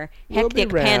between their hectic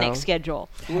panic schedule.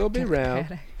 We'll be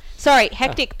around. Sorry,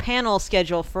 hectic panel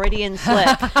schedule, Freudian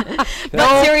slip.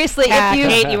 But seriously,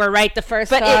 Kate, you were right the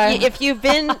first time. But if you've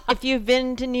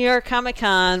been to New York Comic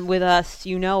Con with us,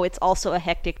 you know it's also a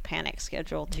hectic panic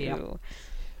schedule too. Yep.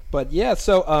 But yeah,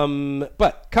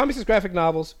 but comics is graphic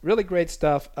novels, really great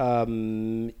stuff.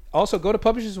 Also, go to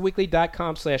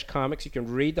publishersweekly.com/comics. You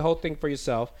can read the whole thing for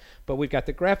yourself. But we've got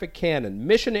the graphic canon.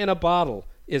 Mission in a Bottle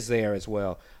is there as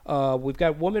well. We've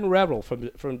got Woman Rebel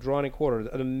from Drawn and Quartered,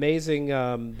 an amazing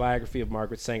biography of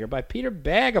Margaret Sanger by Peter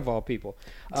Bagg, of all people.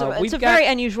 It's a very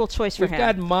unusual choice for him. We've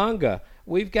got manga.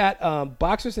 We've got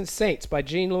Boxers and Saints by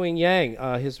Gene Luen Yang,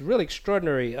 his really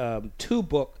extraordinary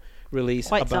two-book release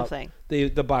Quite about something.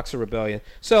 the Boxer Rebellion.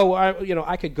 So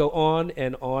I could go on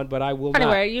and on, but I will not.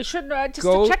 Anyway, you should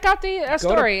just check out the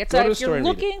story. If you're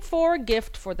looking for a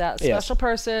gift for that special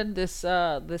person, this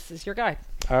is your guide.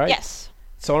 All right. Yes.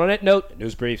 So on that note,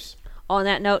 news briefs. On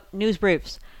that note, news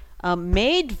briefs.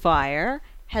 Madefire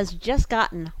has just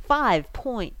gotten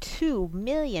 $5.2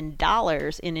 million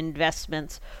in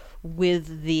investments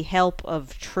with the help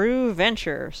of True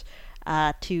Ventures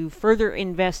to further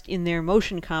invest in their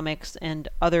motion comics and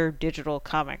other digital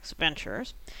comics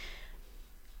ventures.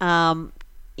 Should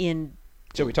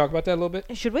we talk about that a little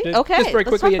bit? Should we? Just Okay. very let's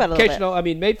quickly, talk about it a little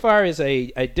bit. Madefire is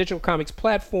a digital comics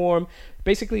platform.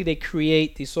 Basically, they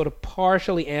create these sort of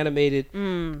partially animated,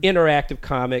 interactive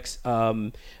comics.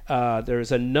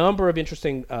 There's a number of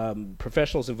interesting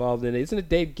professionals involved in it. Isn't it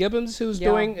Dave Gibbons who's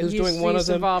doing one of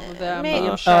them? Involved with them.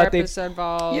 Maybe. Sharp is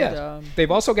involved. Yeah. They've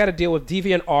also got to deal with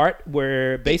DeviantArt,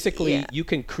 where basically you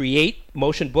can create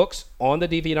motion books on the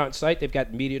DeviantArt site. They've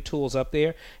got media tools up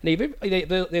there. And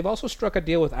they've also struck a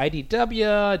deal with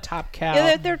IDW, Top Cow.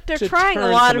 Yeah, they're trying a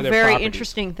lot of very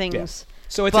interesting things. Yeah.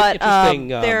 So it's interesting.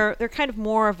 They're kind of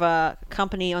more of a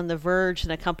company on the verge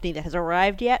than a company that has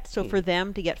arrived yet. So for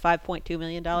them to get $5.2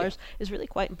 million is really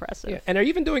quite impressive. Yeah. And they're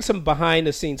even doing some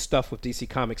behind-the-scenes stuff with DC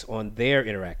Comics on their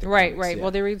interactive Right. comics. Yeah.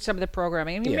 Well, they read some of the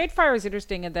programming. I mean, Madefire is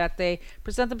interesting in that they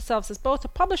present themselves as both a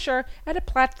publisher and a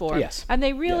platform. Yes. And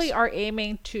they really are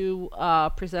aiming to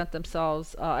present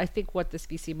themselves. I think what this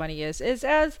VC money is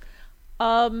as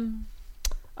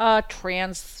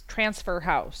transfer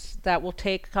house that will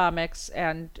take comics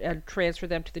and transfer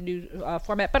them to the new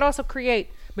format, but also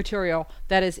create material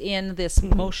that is in this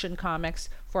motion comics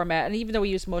format. And even though we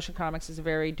use motion comics as a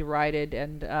very derided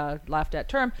and laughed at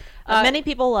term, many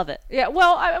people love it. Yeah,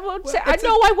 well, I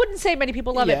wouldn't say many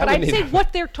people love it, but I'd say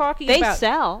what they're talking about.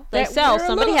 They sell.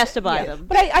 Somebody has to buy them.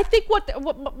 But I think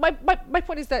what my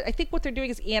point is that I think what they're doing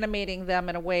is animating them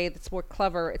in a way that's more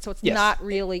clever. So it's not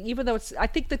really, even though it's. I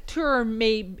think the term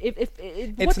may,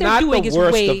 what they're doing is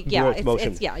way,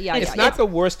 It's not the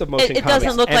worst of motion comics. It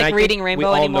doesn't look like Reading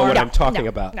Rainbow anymore. We all know what I'm talking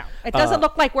about. No, it doesn't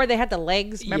look like where they had the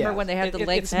legs. Remember when they had the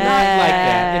legs? It's not like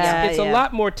that. It's a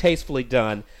lot more tastefully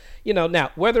done.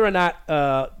 Now whether or not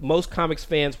most comics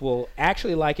fans will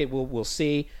actually like it, we'll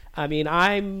see. I mean,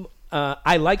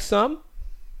 I like some,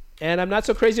 and I'm not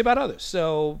so crazy about others.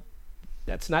 So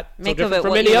that's not so different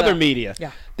from any other media.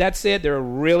 Yeah. That said, they're a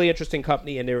really interesting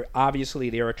company, and they're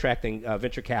attracting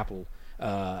venture capital.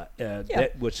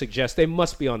 That would suggest they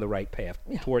must be on the right path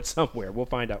towards somewhere. We'll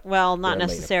find out. Well, not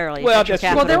necessarily. Well,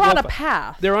 they're on a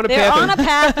path. They're on a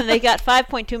path, and they got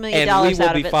 $5.2 million out of it. And we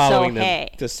will be following them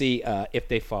to see if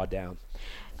they fall down.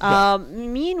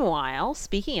 Meanwhile,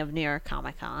 speaking of New York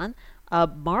Comic Con,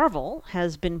 Marvel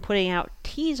has been putting out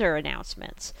teaser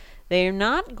announcements. They're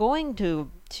not going to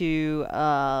do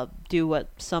what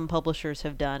some publishers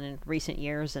have done in recent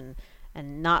years and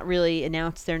not really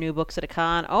announce their new books at a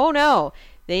con. Oh no,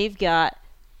 they've got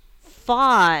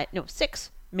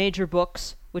 6 major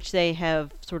books which they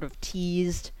have sort of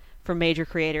teased from major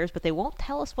creators, but they won't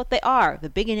tell us what they are. The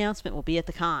big announcement will be at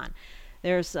the con.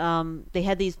 There's they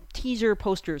had these teaser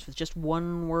posters with just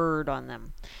one word on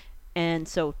them. And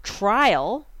so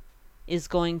Trial is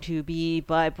going to be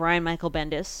by Brian Michael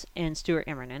Bendis and Stuart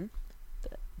Immonen.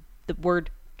 The word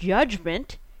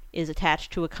Judgment is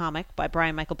attached to a comic by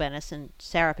Brian Michael Bendis and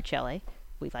Sarah Pichelli.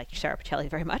 We like Sarah Pichelli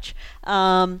very much.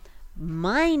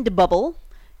 Mind Bubble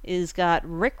is got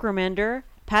Rick Remender,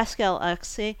 Pascal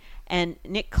Axe, and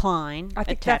Nick Klein. I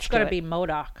think that's attached going to to it. be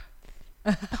MODOK.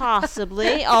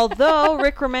 Possibly, although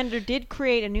Rick Remender did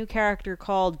create a new character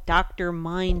called Dr.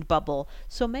 Mind Bubble.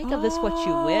 So make of this what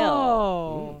you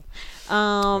will.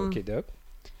 Okay, dope.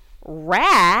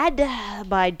 Rad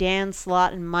by Dan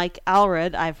Slott and Mike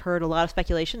Allred. I've heard a lot of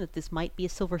speculation that this might be a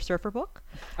Silver Surfer book.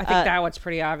 I think that one's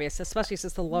pretty obvious, especially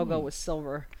since the logo was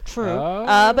silver. True.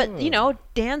 Oh. But,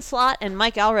 Dan Slott and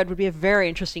Mike Allred would be a very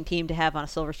interesting team to have on a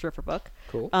Silver Surfer book.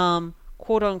 Cool.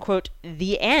 Quote unquote,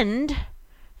 The End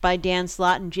by Dan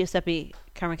Slott and Giuseppe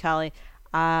Carmicali.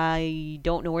 I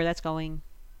don't know where that's going.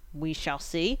 We shall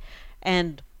see.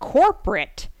 And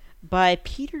Corporate by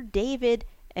Peter David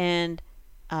and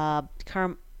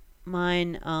Carmine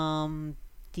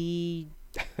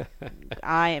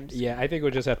I am. Yeah, I think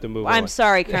we'll just have to move on. I'm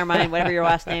sorry, Carmine. Whatever your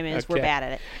last name is, we're Okay. bad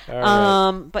at it.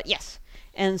 All right. But yes.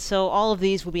 And so all of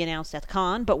these will be announced at the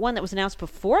con. But one that was announced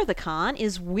before the con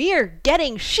is we're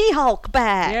getting She-Hulk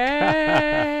back.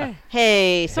 Yay!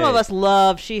 Hey, some of Hey. us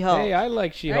love She-Hulk. Hey, I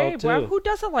like She-Hulk Hey, too. well, who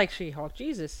doesn't like She-Hulk?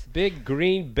 Jesus. Big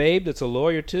green babe that's a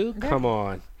lawyer too. Yeah. Come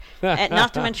on. And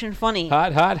not to mention funny.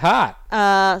 Hot, hot, hot.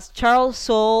 Charles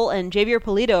Soule and Javier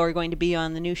Pulido are going to be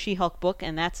on the new She-Hulk book,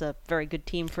 and that's a very good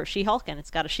team for She-Hulk, and it's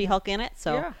got a She-Hulk in it.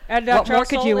 So Yeah. And what more Charles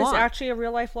could Soule you is want? actually a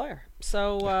real-life lawyer.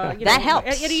 So, That helps.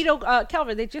 And,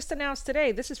 Calvin, they just announced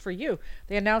today, this is for you,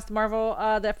 they announced Marvel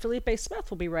that Felipe Smith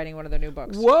will be writing one of their new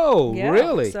books. Whoa, Yeah,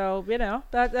 really? So, they're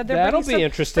That'll bringing be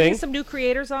interesting. bringing some new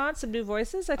creators on, some new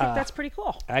voices. I think that's pretty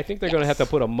cool. I think they're going to have to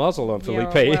put a muzzle on Yeah,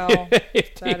 Felipe. well,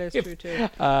 If- that is true, too.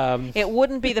 it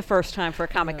wouldn't be the first time for a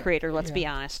comic creator, let's be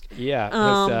honest. Yeah,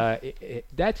 'cause,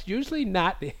 that's usually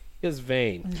not his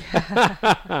vein.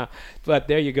 But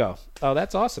there you go. Oh,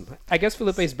 that's awesome. I guess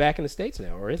Felipe's back in the States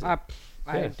now, or is he? I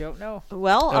Yeah. don't know.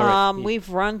 Well, All right. we've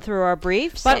run through our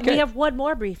briefs. But Okay. we have one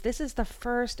more brief. This is the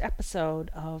first episode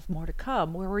of More to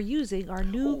Come where we're using our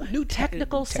new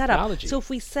technical setup. technology. So if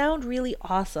we sound really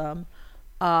awesome,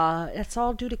 it's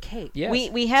all due to Kate. Yes.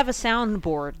 we have a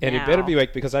soundboard And now. it better be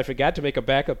like, because I forgot to make a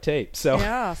backup tape. So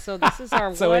Yeah, so this is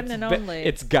our so one it's and be- only.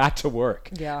 it's got to work.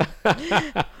 Yeah.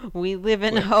 We live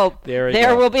in hope. There we There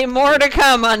go. will be more to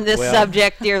come on this Well-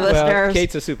 subject, dear Well, listeners.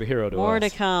 Kate's a superhero to More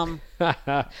us. to come.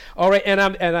 All right, and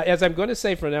as I'm going to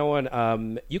say from now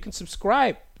on, you can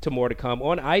subscribe to More to Come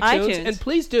on iTunes. And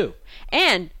please do.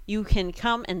 And you can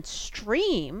come and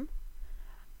stream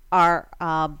our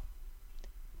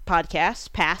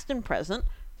podcasts, past and present,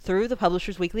 through the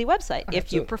Publishers Weekly website, if you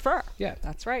Absolutely. prefer. Yeah.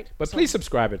 That's right. But So- please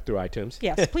subscribe it through iTunes.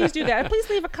 Yes, please do that. And please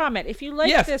leave a comment. If you like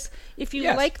Yes. this, if you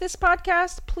Yes. like this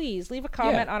podcast, please leave a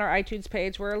comment Yeah. on our iTunes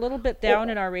page. We're a little bit down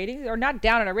in our ratings, or not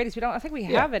down in our ratings. I think we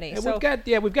have any. And So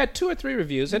we've got 2 or 3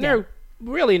 reviews, and Yeah. they're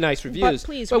really nice reviews. But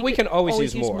please, but we can always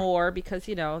use more. because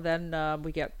then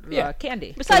we get Yeah.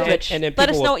 candy. Besides And- which, and then let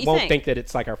us people know what you won't think. think that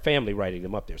it's like our family writing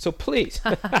them up there. So please,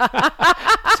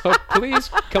 so please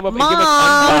come up and give us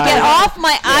Mom, unbiased. get off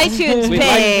my iTunes We like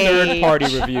page.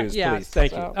 third-party reviews, Yeah, please.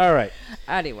 Thank you. so- All right.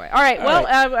 Anyway, all right. All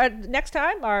Well, next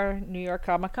time our New York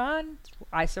Comic Con,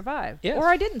 I survived, Yes. or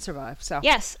I didn't survive. So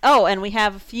Yes. Oh, and we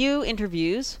have a few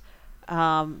interviews,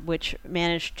 which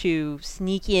managed to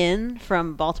sneak in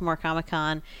from Baltimore Comic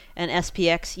Con and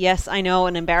SPX. Yes, I know,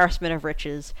 an embarrassment of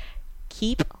riches.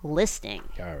 Keep listening.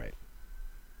 All right.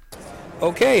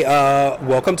 Okay,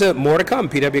 welcome to More to Come,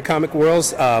 PW Comic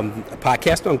World's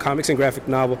podcast on comics and graphic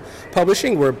novel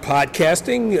publishing. We're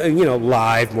podcasting,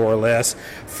 live more or less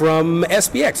from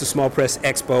SPX, the Small Press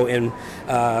Expo in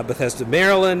Bethesda,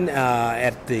 Maryland,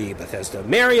 at the Bethesda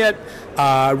Marriott.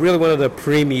 Really one of the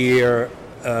premier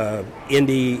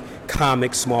indie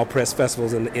comic small press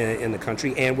festivals in the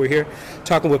country, and we're here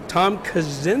talking with Tom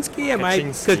Kaczynski.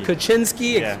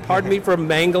 Kaczynski. Yeah. Pardon me for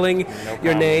mangling your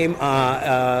problem. name.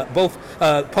 Both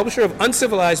publisher of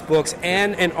Uncivilized Books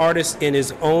and an artist in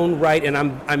his own right. And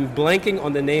I'm blanking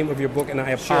on the name of your book, and I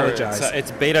apologize. Sure,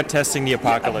 it's Beta Testing the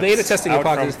Apocalypse. Beta Testing the out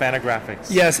Apocalypse. from Fantagraphics.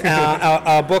 Yes,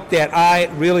 a book that I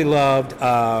really loved,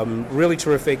 really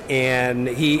terrific, and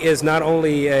he is not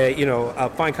only a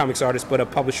fine comics artist but a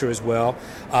publisher as well.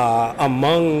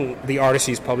 among the artists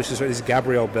she's published is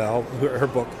Gabrielle Bell, her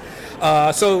book.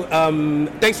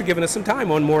 Thanks for giving us some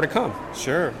time on More to Come.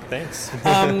 Sure, thanks.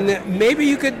 Maybe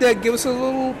you could give us a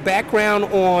little background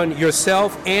on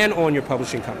yourself and on your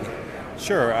publishing company.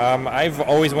 Sure. I've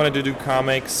always wanted to do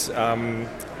comics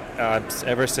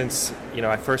ever since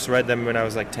I first read them when I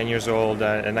was like 10 years old,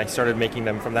 and I started making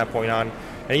them from that point on.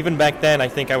 And even back then, I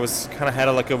think I was kind of had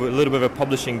a little bit of a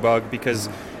publishing bug, because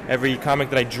every comic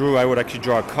that I drew, I would actually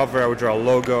draw a cover, I would draw a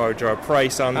logo, I would draw a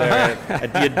price on there,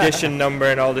 the edition number,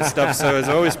 and all this stuff. So I was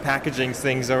always packaging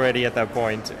things already at that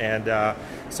point, and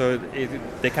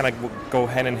they kind of go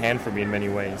hand in hand for me in many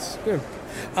ways. Good.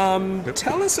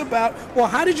 Tell us about,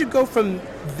 how did you go from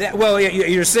that? Well,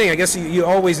 you're saying, I guess you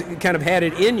always kind of had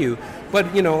it in you, but,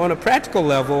 on a practical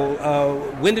level,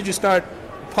 when did you start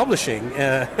publishing?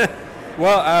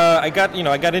 Well, I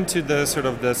got into the sort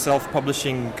of the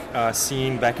self-publishing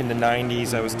scene back in the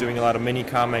 90s. I was doing a lot of mini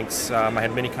comics. I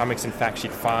had mini comics in Fact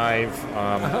Sheet 5,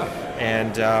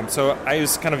 so I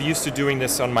was kind of used to doing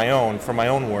this on my own for my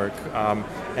own work.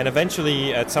 And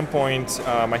eventually, at some point,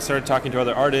 I started talking to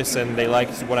other artists, and they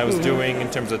liked what I was doing in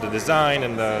terms of the design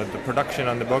and the production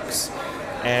on the books.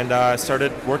 And I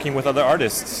started working with other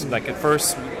artists. Like at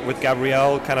first with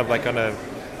Gabrielle, kind of like on a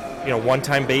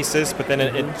one-time basis, but then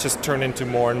it just turned into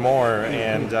more and more,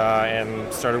 and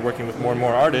started working with more and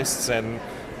more artists, and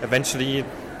eventually it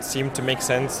seemed to make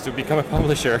sense to become a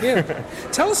publisher. Yeah.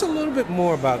 Tell us a little bit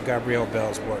more about Gabrielle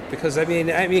Bell's work, because I mean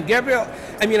Gabrielle.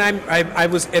 I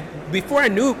was before I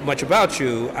knew much about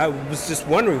you, I was just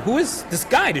wondering, who is this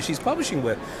guy that she's publishing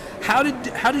with? How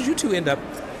did you two end up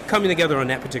coming together on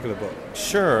that particular book?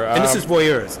 Sure. And this is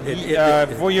Voyeurs.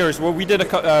 Voyeurs. Well, we did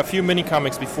a few mini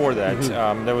comics before that.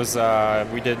 There was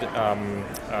we did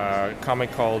a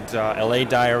comic called L.A.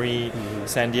 Diary,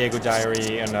 San Diego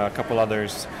Diary, and a couple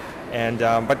others. And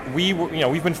but we were,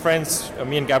 we've been friends.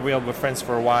 Me and Gabrielle were friends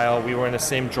for a while. We were in the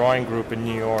same drawing group in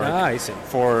New York I see.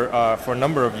 for a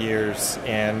number of years,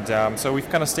 and so we've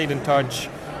kind of stayed in touch.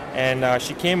 And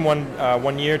she came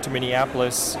one year to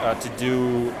Minneapolis to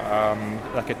do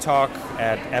like a talk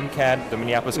at MCAD, the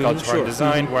Minneapolis College of Art and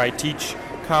Design, where I teach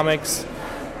comics.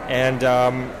 And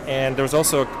there was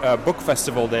also a book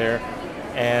festival there,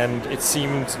 and it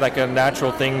seemed like a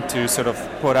natural thing to sort of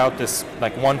put out this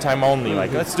like one time only,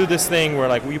 like let's do this thing where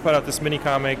like we put out this mini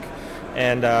comic,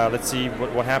 and let's see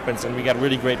what happens. And we got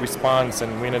really great response,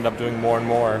 and we ended up doing more and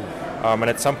more. And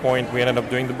at some point, we ended up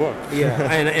doing the book. Yeah,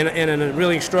 and a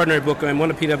really extraordinary book, and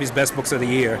one of PW's best books of the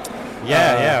year.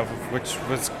 Yeah, which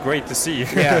was great to see.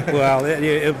 Yeah, well,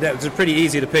 that was pretty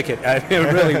easy to pick it. It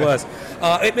really was.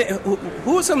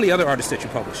 Who are some of the other artists that you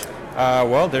publish?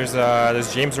 Well, there's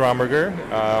James Romberger,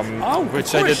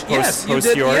 which I did post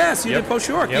York. Yes, you did post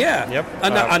York. Yep.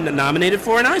 Nominated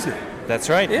for an Eisner. That's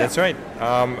right. Yeah. That's right.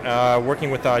 Working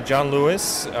with John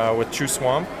Lewis with True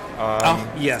Swamp.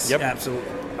 Yes,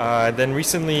 absolutely. Then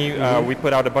recently we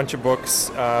put out a bunch of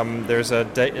books. There's a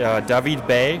David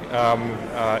Bey,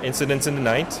 Incidents in the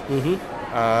Night.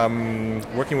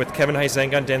 Working with Kevin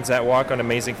Huizenga and Dan Zatwalk on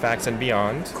Amazing Facts and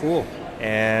Beyond. Cool.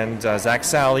 And Zach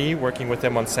Sally, working with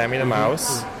him on Sammy the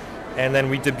Mouse. And then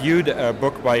we debuted a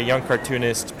book by a young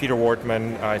cartoonist, Peter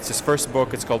Wortman. It's his first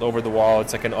book. It's called Over the Wall.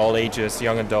 It's like an all-ages,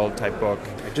 young adult type book.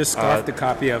 I just scoffed a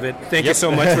copy of it. Thank you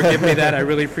so much for giving me that. I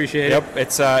really appreciate it. Yep,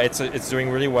 it's doing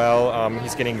really well.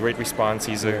 He's getting great response.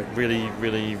 He's a really,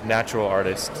 really natural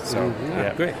artist. So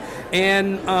great.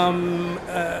 And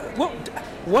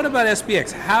what about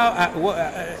SPX?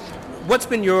 What's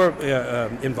been your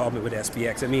involvement with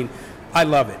SPX? I mean, I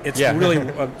love it. It's really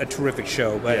a terrific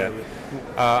show. But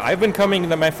I've been coming.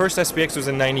 My first SPX was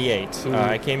in '98.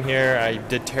 I came here. I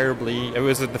did terribly. It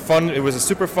was a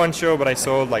super fun show, but I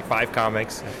sold like 5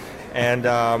 comics. And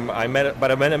I met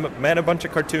a bunch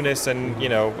of cartoonists, and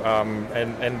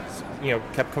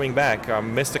kept coming back.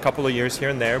 Missed a couple of years here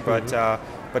and there,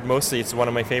 but mostly it's one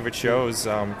of my favorite shows.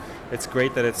 It's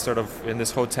great that it's sort of in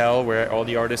this hotel where all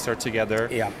the artists are together,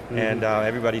 and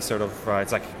everybody sort of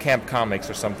it's like Camp Comics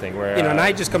or something. Where and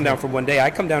I just come down for one day. I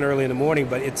come down early in the morning,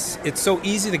 but it's so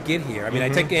easy to get here. I mean, I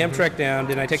take the Amtrak down,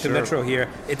 then I take the Metro here.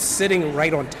 It's sitting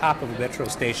right on top of a Metro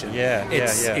station.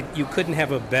 You couldn't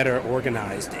have a better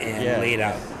organized and laid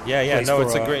out. No,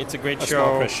 it's a great show.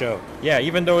 Small press show. Yeah,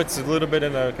 even though it's a little bit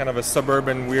in a kind of a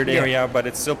suburban weird area, but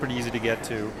it's still pretty easy to get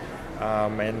to.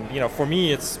 And for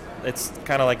me, it's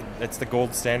kind of like it's the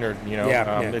gold standard,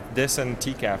 This and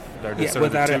TCAF are the sort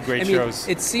of the 2 great shows.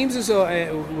 It seems as though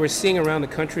we're seeing around the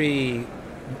country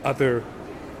other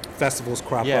festivals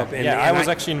crop Yeah, up. And, yeah. and I was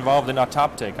actually involved in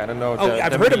Autoptic. I don't know.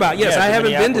 I've heard about. Yes, I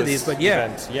haven't been to these, but yeah.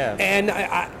 Event, yeah. And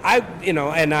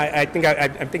I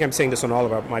think I'm saying this on all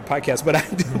of my podcasts, but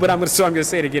I'm going to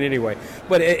say it again anyway.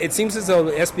 But it seems as though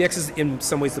SPX is in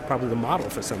some ways probably the model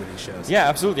for some of these shows. Yeah,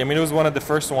 absolutely. I mean, it was one of the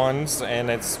first ones, and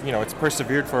it's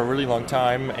persevered for a really long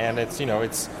time, and it's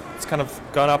kind of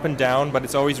gone up and down, but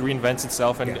it's always reinvents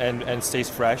itself and stays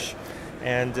fresh.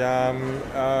 And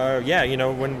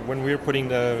when we were putting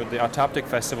the Autoptic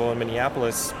Festival in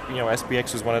Minneapolis,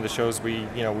 SPX was one of the shows we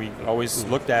always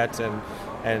looked at and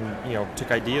took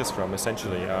ideas from,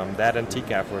 essentially. That and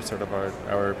TCAF were sort of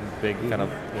our big kind of.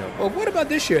 Well, what about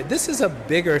this year? This is a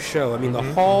bigger show. I mean, the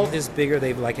hall is bigger.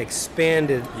 They've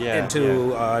expanded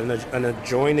into an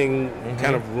adjoining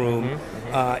kind of room.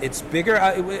 It's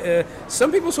bigger.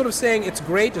 Some people sort of saying it's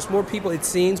great, just more people it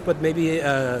seems, but maybe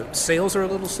sales are a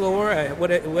little slower.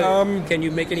 Can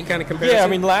you make any kind of comparison? Yeah, I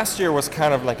mean, last year was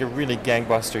kind of like a really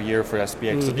gangbuster year for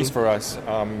SPX, at least for us.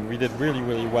 We did really,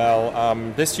 really well.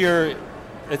 This year,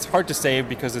 it's hard to say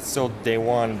because it's still day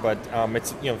one, but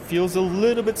it's feels a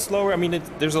little bit slower. I mean,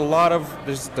 there's a lot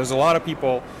of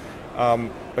people.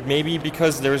 But maybe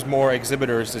because there's more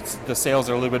exhibitors, the sales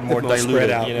are a little bit more diluted. Spread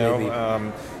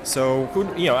out, so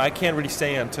I can't really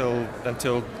say until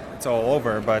it's all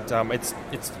over. But it's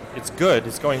good.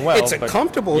 It's going well. It's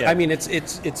comfortable. Yeah. I mean,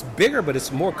 it's bigger, but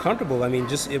it's more comfortable. I mean,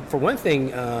 for one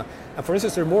thing, for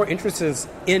instance, there are more entrances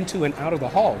into and out of the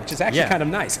hall, which is actually kind of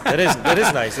nice. It is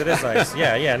nice. It is nice.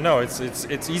 Yeah. No,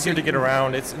 it's easier to get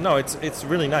around. It's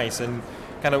really nice and.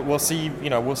 Kind of, we'll see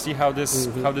how this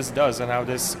does and how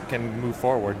this can move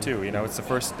forward too. It's the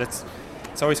first. It's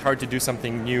always hard to do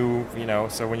something new.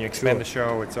 So when you expand the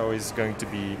show, it's always going to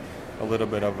be a little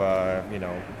bit of a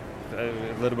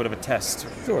test.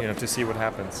 Sure. To see what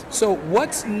happens. So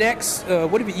what's next?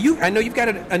 What have you? I know you've got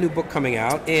a new book coming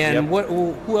out, and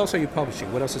who else are you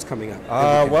publishing? What else is coming up?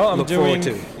 I'm doing.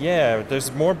 Yeah,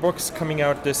 there's more books coming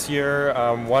out this year.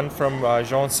 One from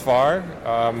Jean Sfar,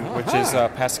 which is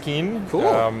Pasquin.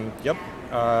 Cool. Yep.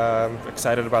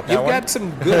 Excited about that one. You've got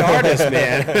some good artists,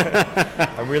 man.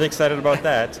 I'm really excited about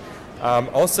that.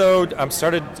 Also, I'm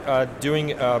started doing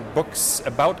books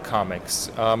about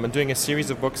comics. I'm doing a series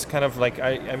of books, kind of like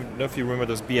I don't know if you remember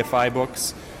those BFI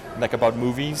books, like about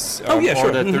movies. Or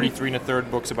the 33 1/3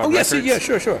 books about records.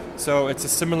 Sure. So it's a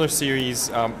similar series,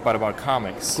 but about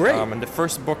comics. Great. And the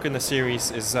first book in the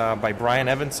series is by Brian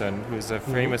Evanson, who's a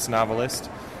famous novelist.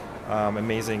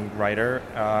 Amazing writer,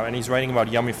 and he's writing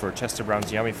about Yummy-Fur, Chester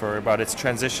Brown's Yummy-Fur, about its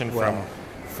transition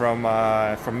from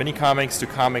mini comics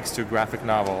to graphic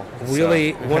novel.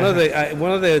 Really, one of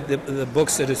the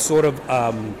books that is sort of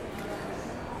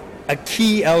a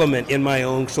key element in my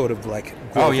own sort of like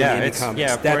growth in indie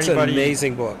comics. That's an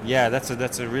amazing book. Yeah,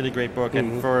 that's a really great book,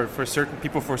 and for certain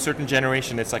people, for a certain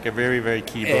generation, it's like a very, very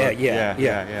key book.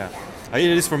 Yeah.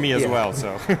 It is for me as well.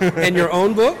 So. And your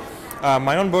own book?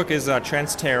 My own book is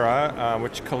Transterra,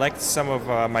 which collects some of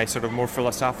my sort of more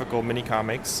philosophical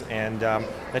mini-comics, and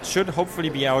that should hopefully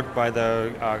be out by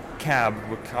the CAB,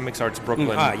 Comics Arts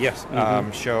Brooklyn,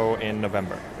 show in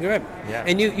November. Right. Yeah.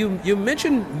 And you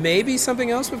mentioned maybe something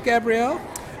else with Gabrielle?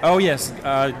 Oh, yes.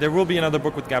 There will be another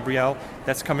book with Gabrielle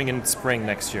that's coming in spring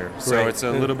next year. Great. So it's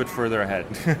a little bit further ahead.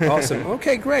 Awesome.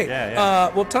 Okay, great. Yeah.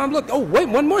 Well, Tom, look. Oh, wait,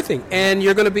 one more thing. And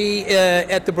you're going to be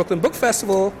at the Brooklyn Book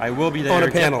Festival. I will be there on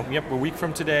a panel. Yep, a week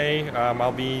from today.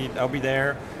 I'll be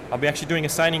there. I'll be actually doing a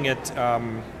signing at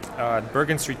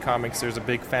Bergen Street Comics. There's a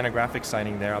big Fantagraphics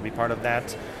signing there. I'll be part of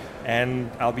that.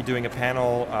 And I'll be doing a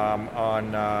panel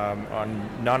on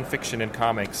nonfiction in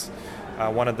comics.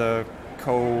 One of the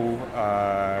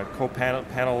co-panel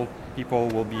people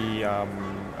will be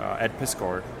Ed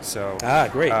Piscord. So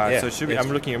great. So it should be. I'm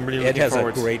really looking Ed has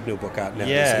forward. A great new book out now.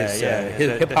 His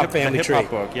Hip Hop Family Tree. Hip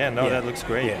Hop book. Yeah, no, that looks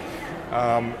great. Yeah.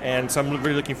 And so I'm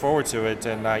really looking forward to it.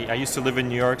 And I used to live in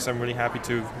New York, so I'm really happy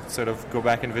to sort of go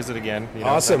back and visit again.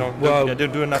 Awesome. I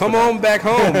don't do enough. Come on back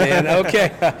home, man. Okay.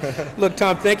 Look,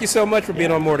 Tom, thank you so much for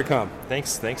being on More to Come.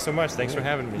 Thanks so much. Thanks for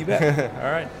having me. You bet.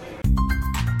 All right.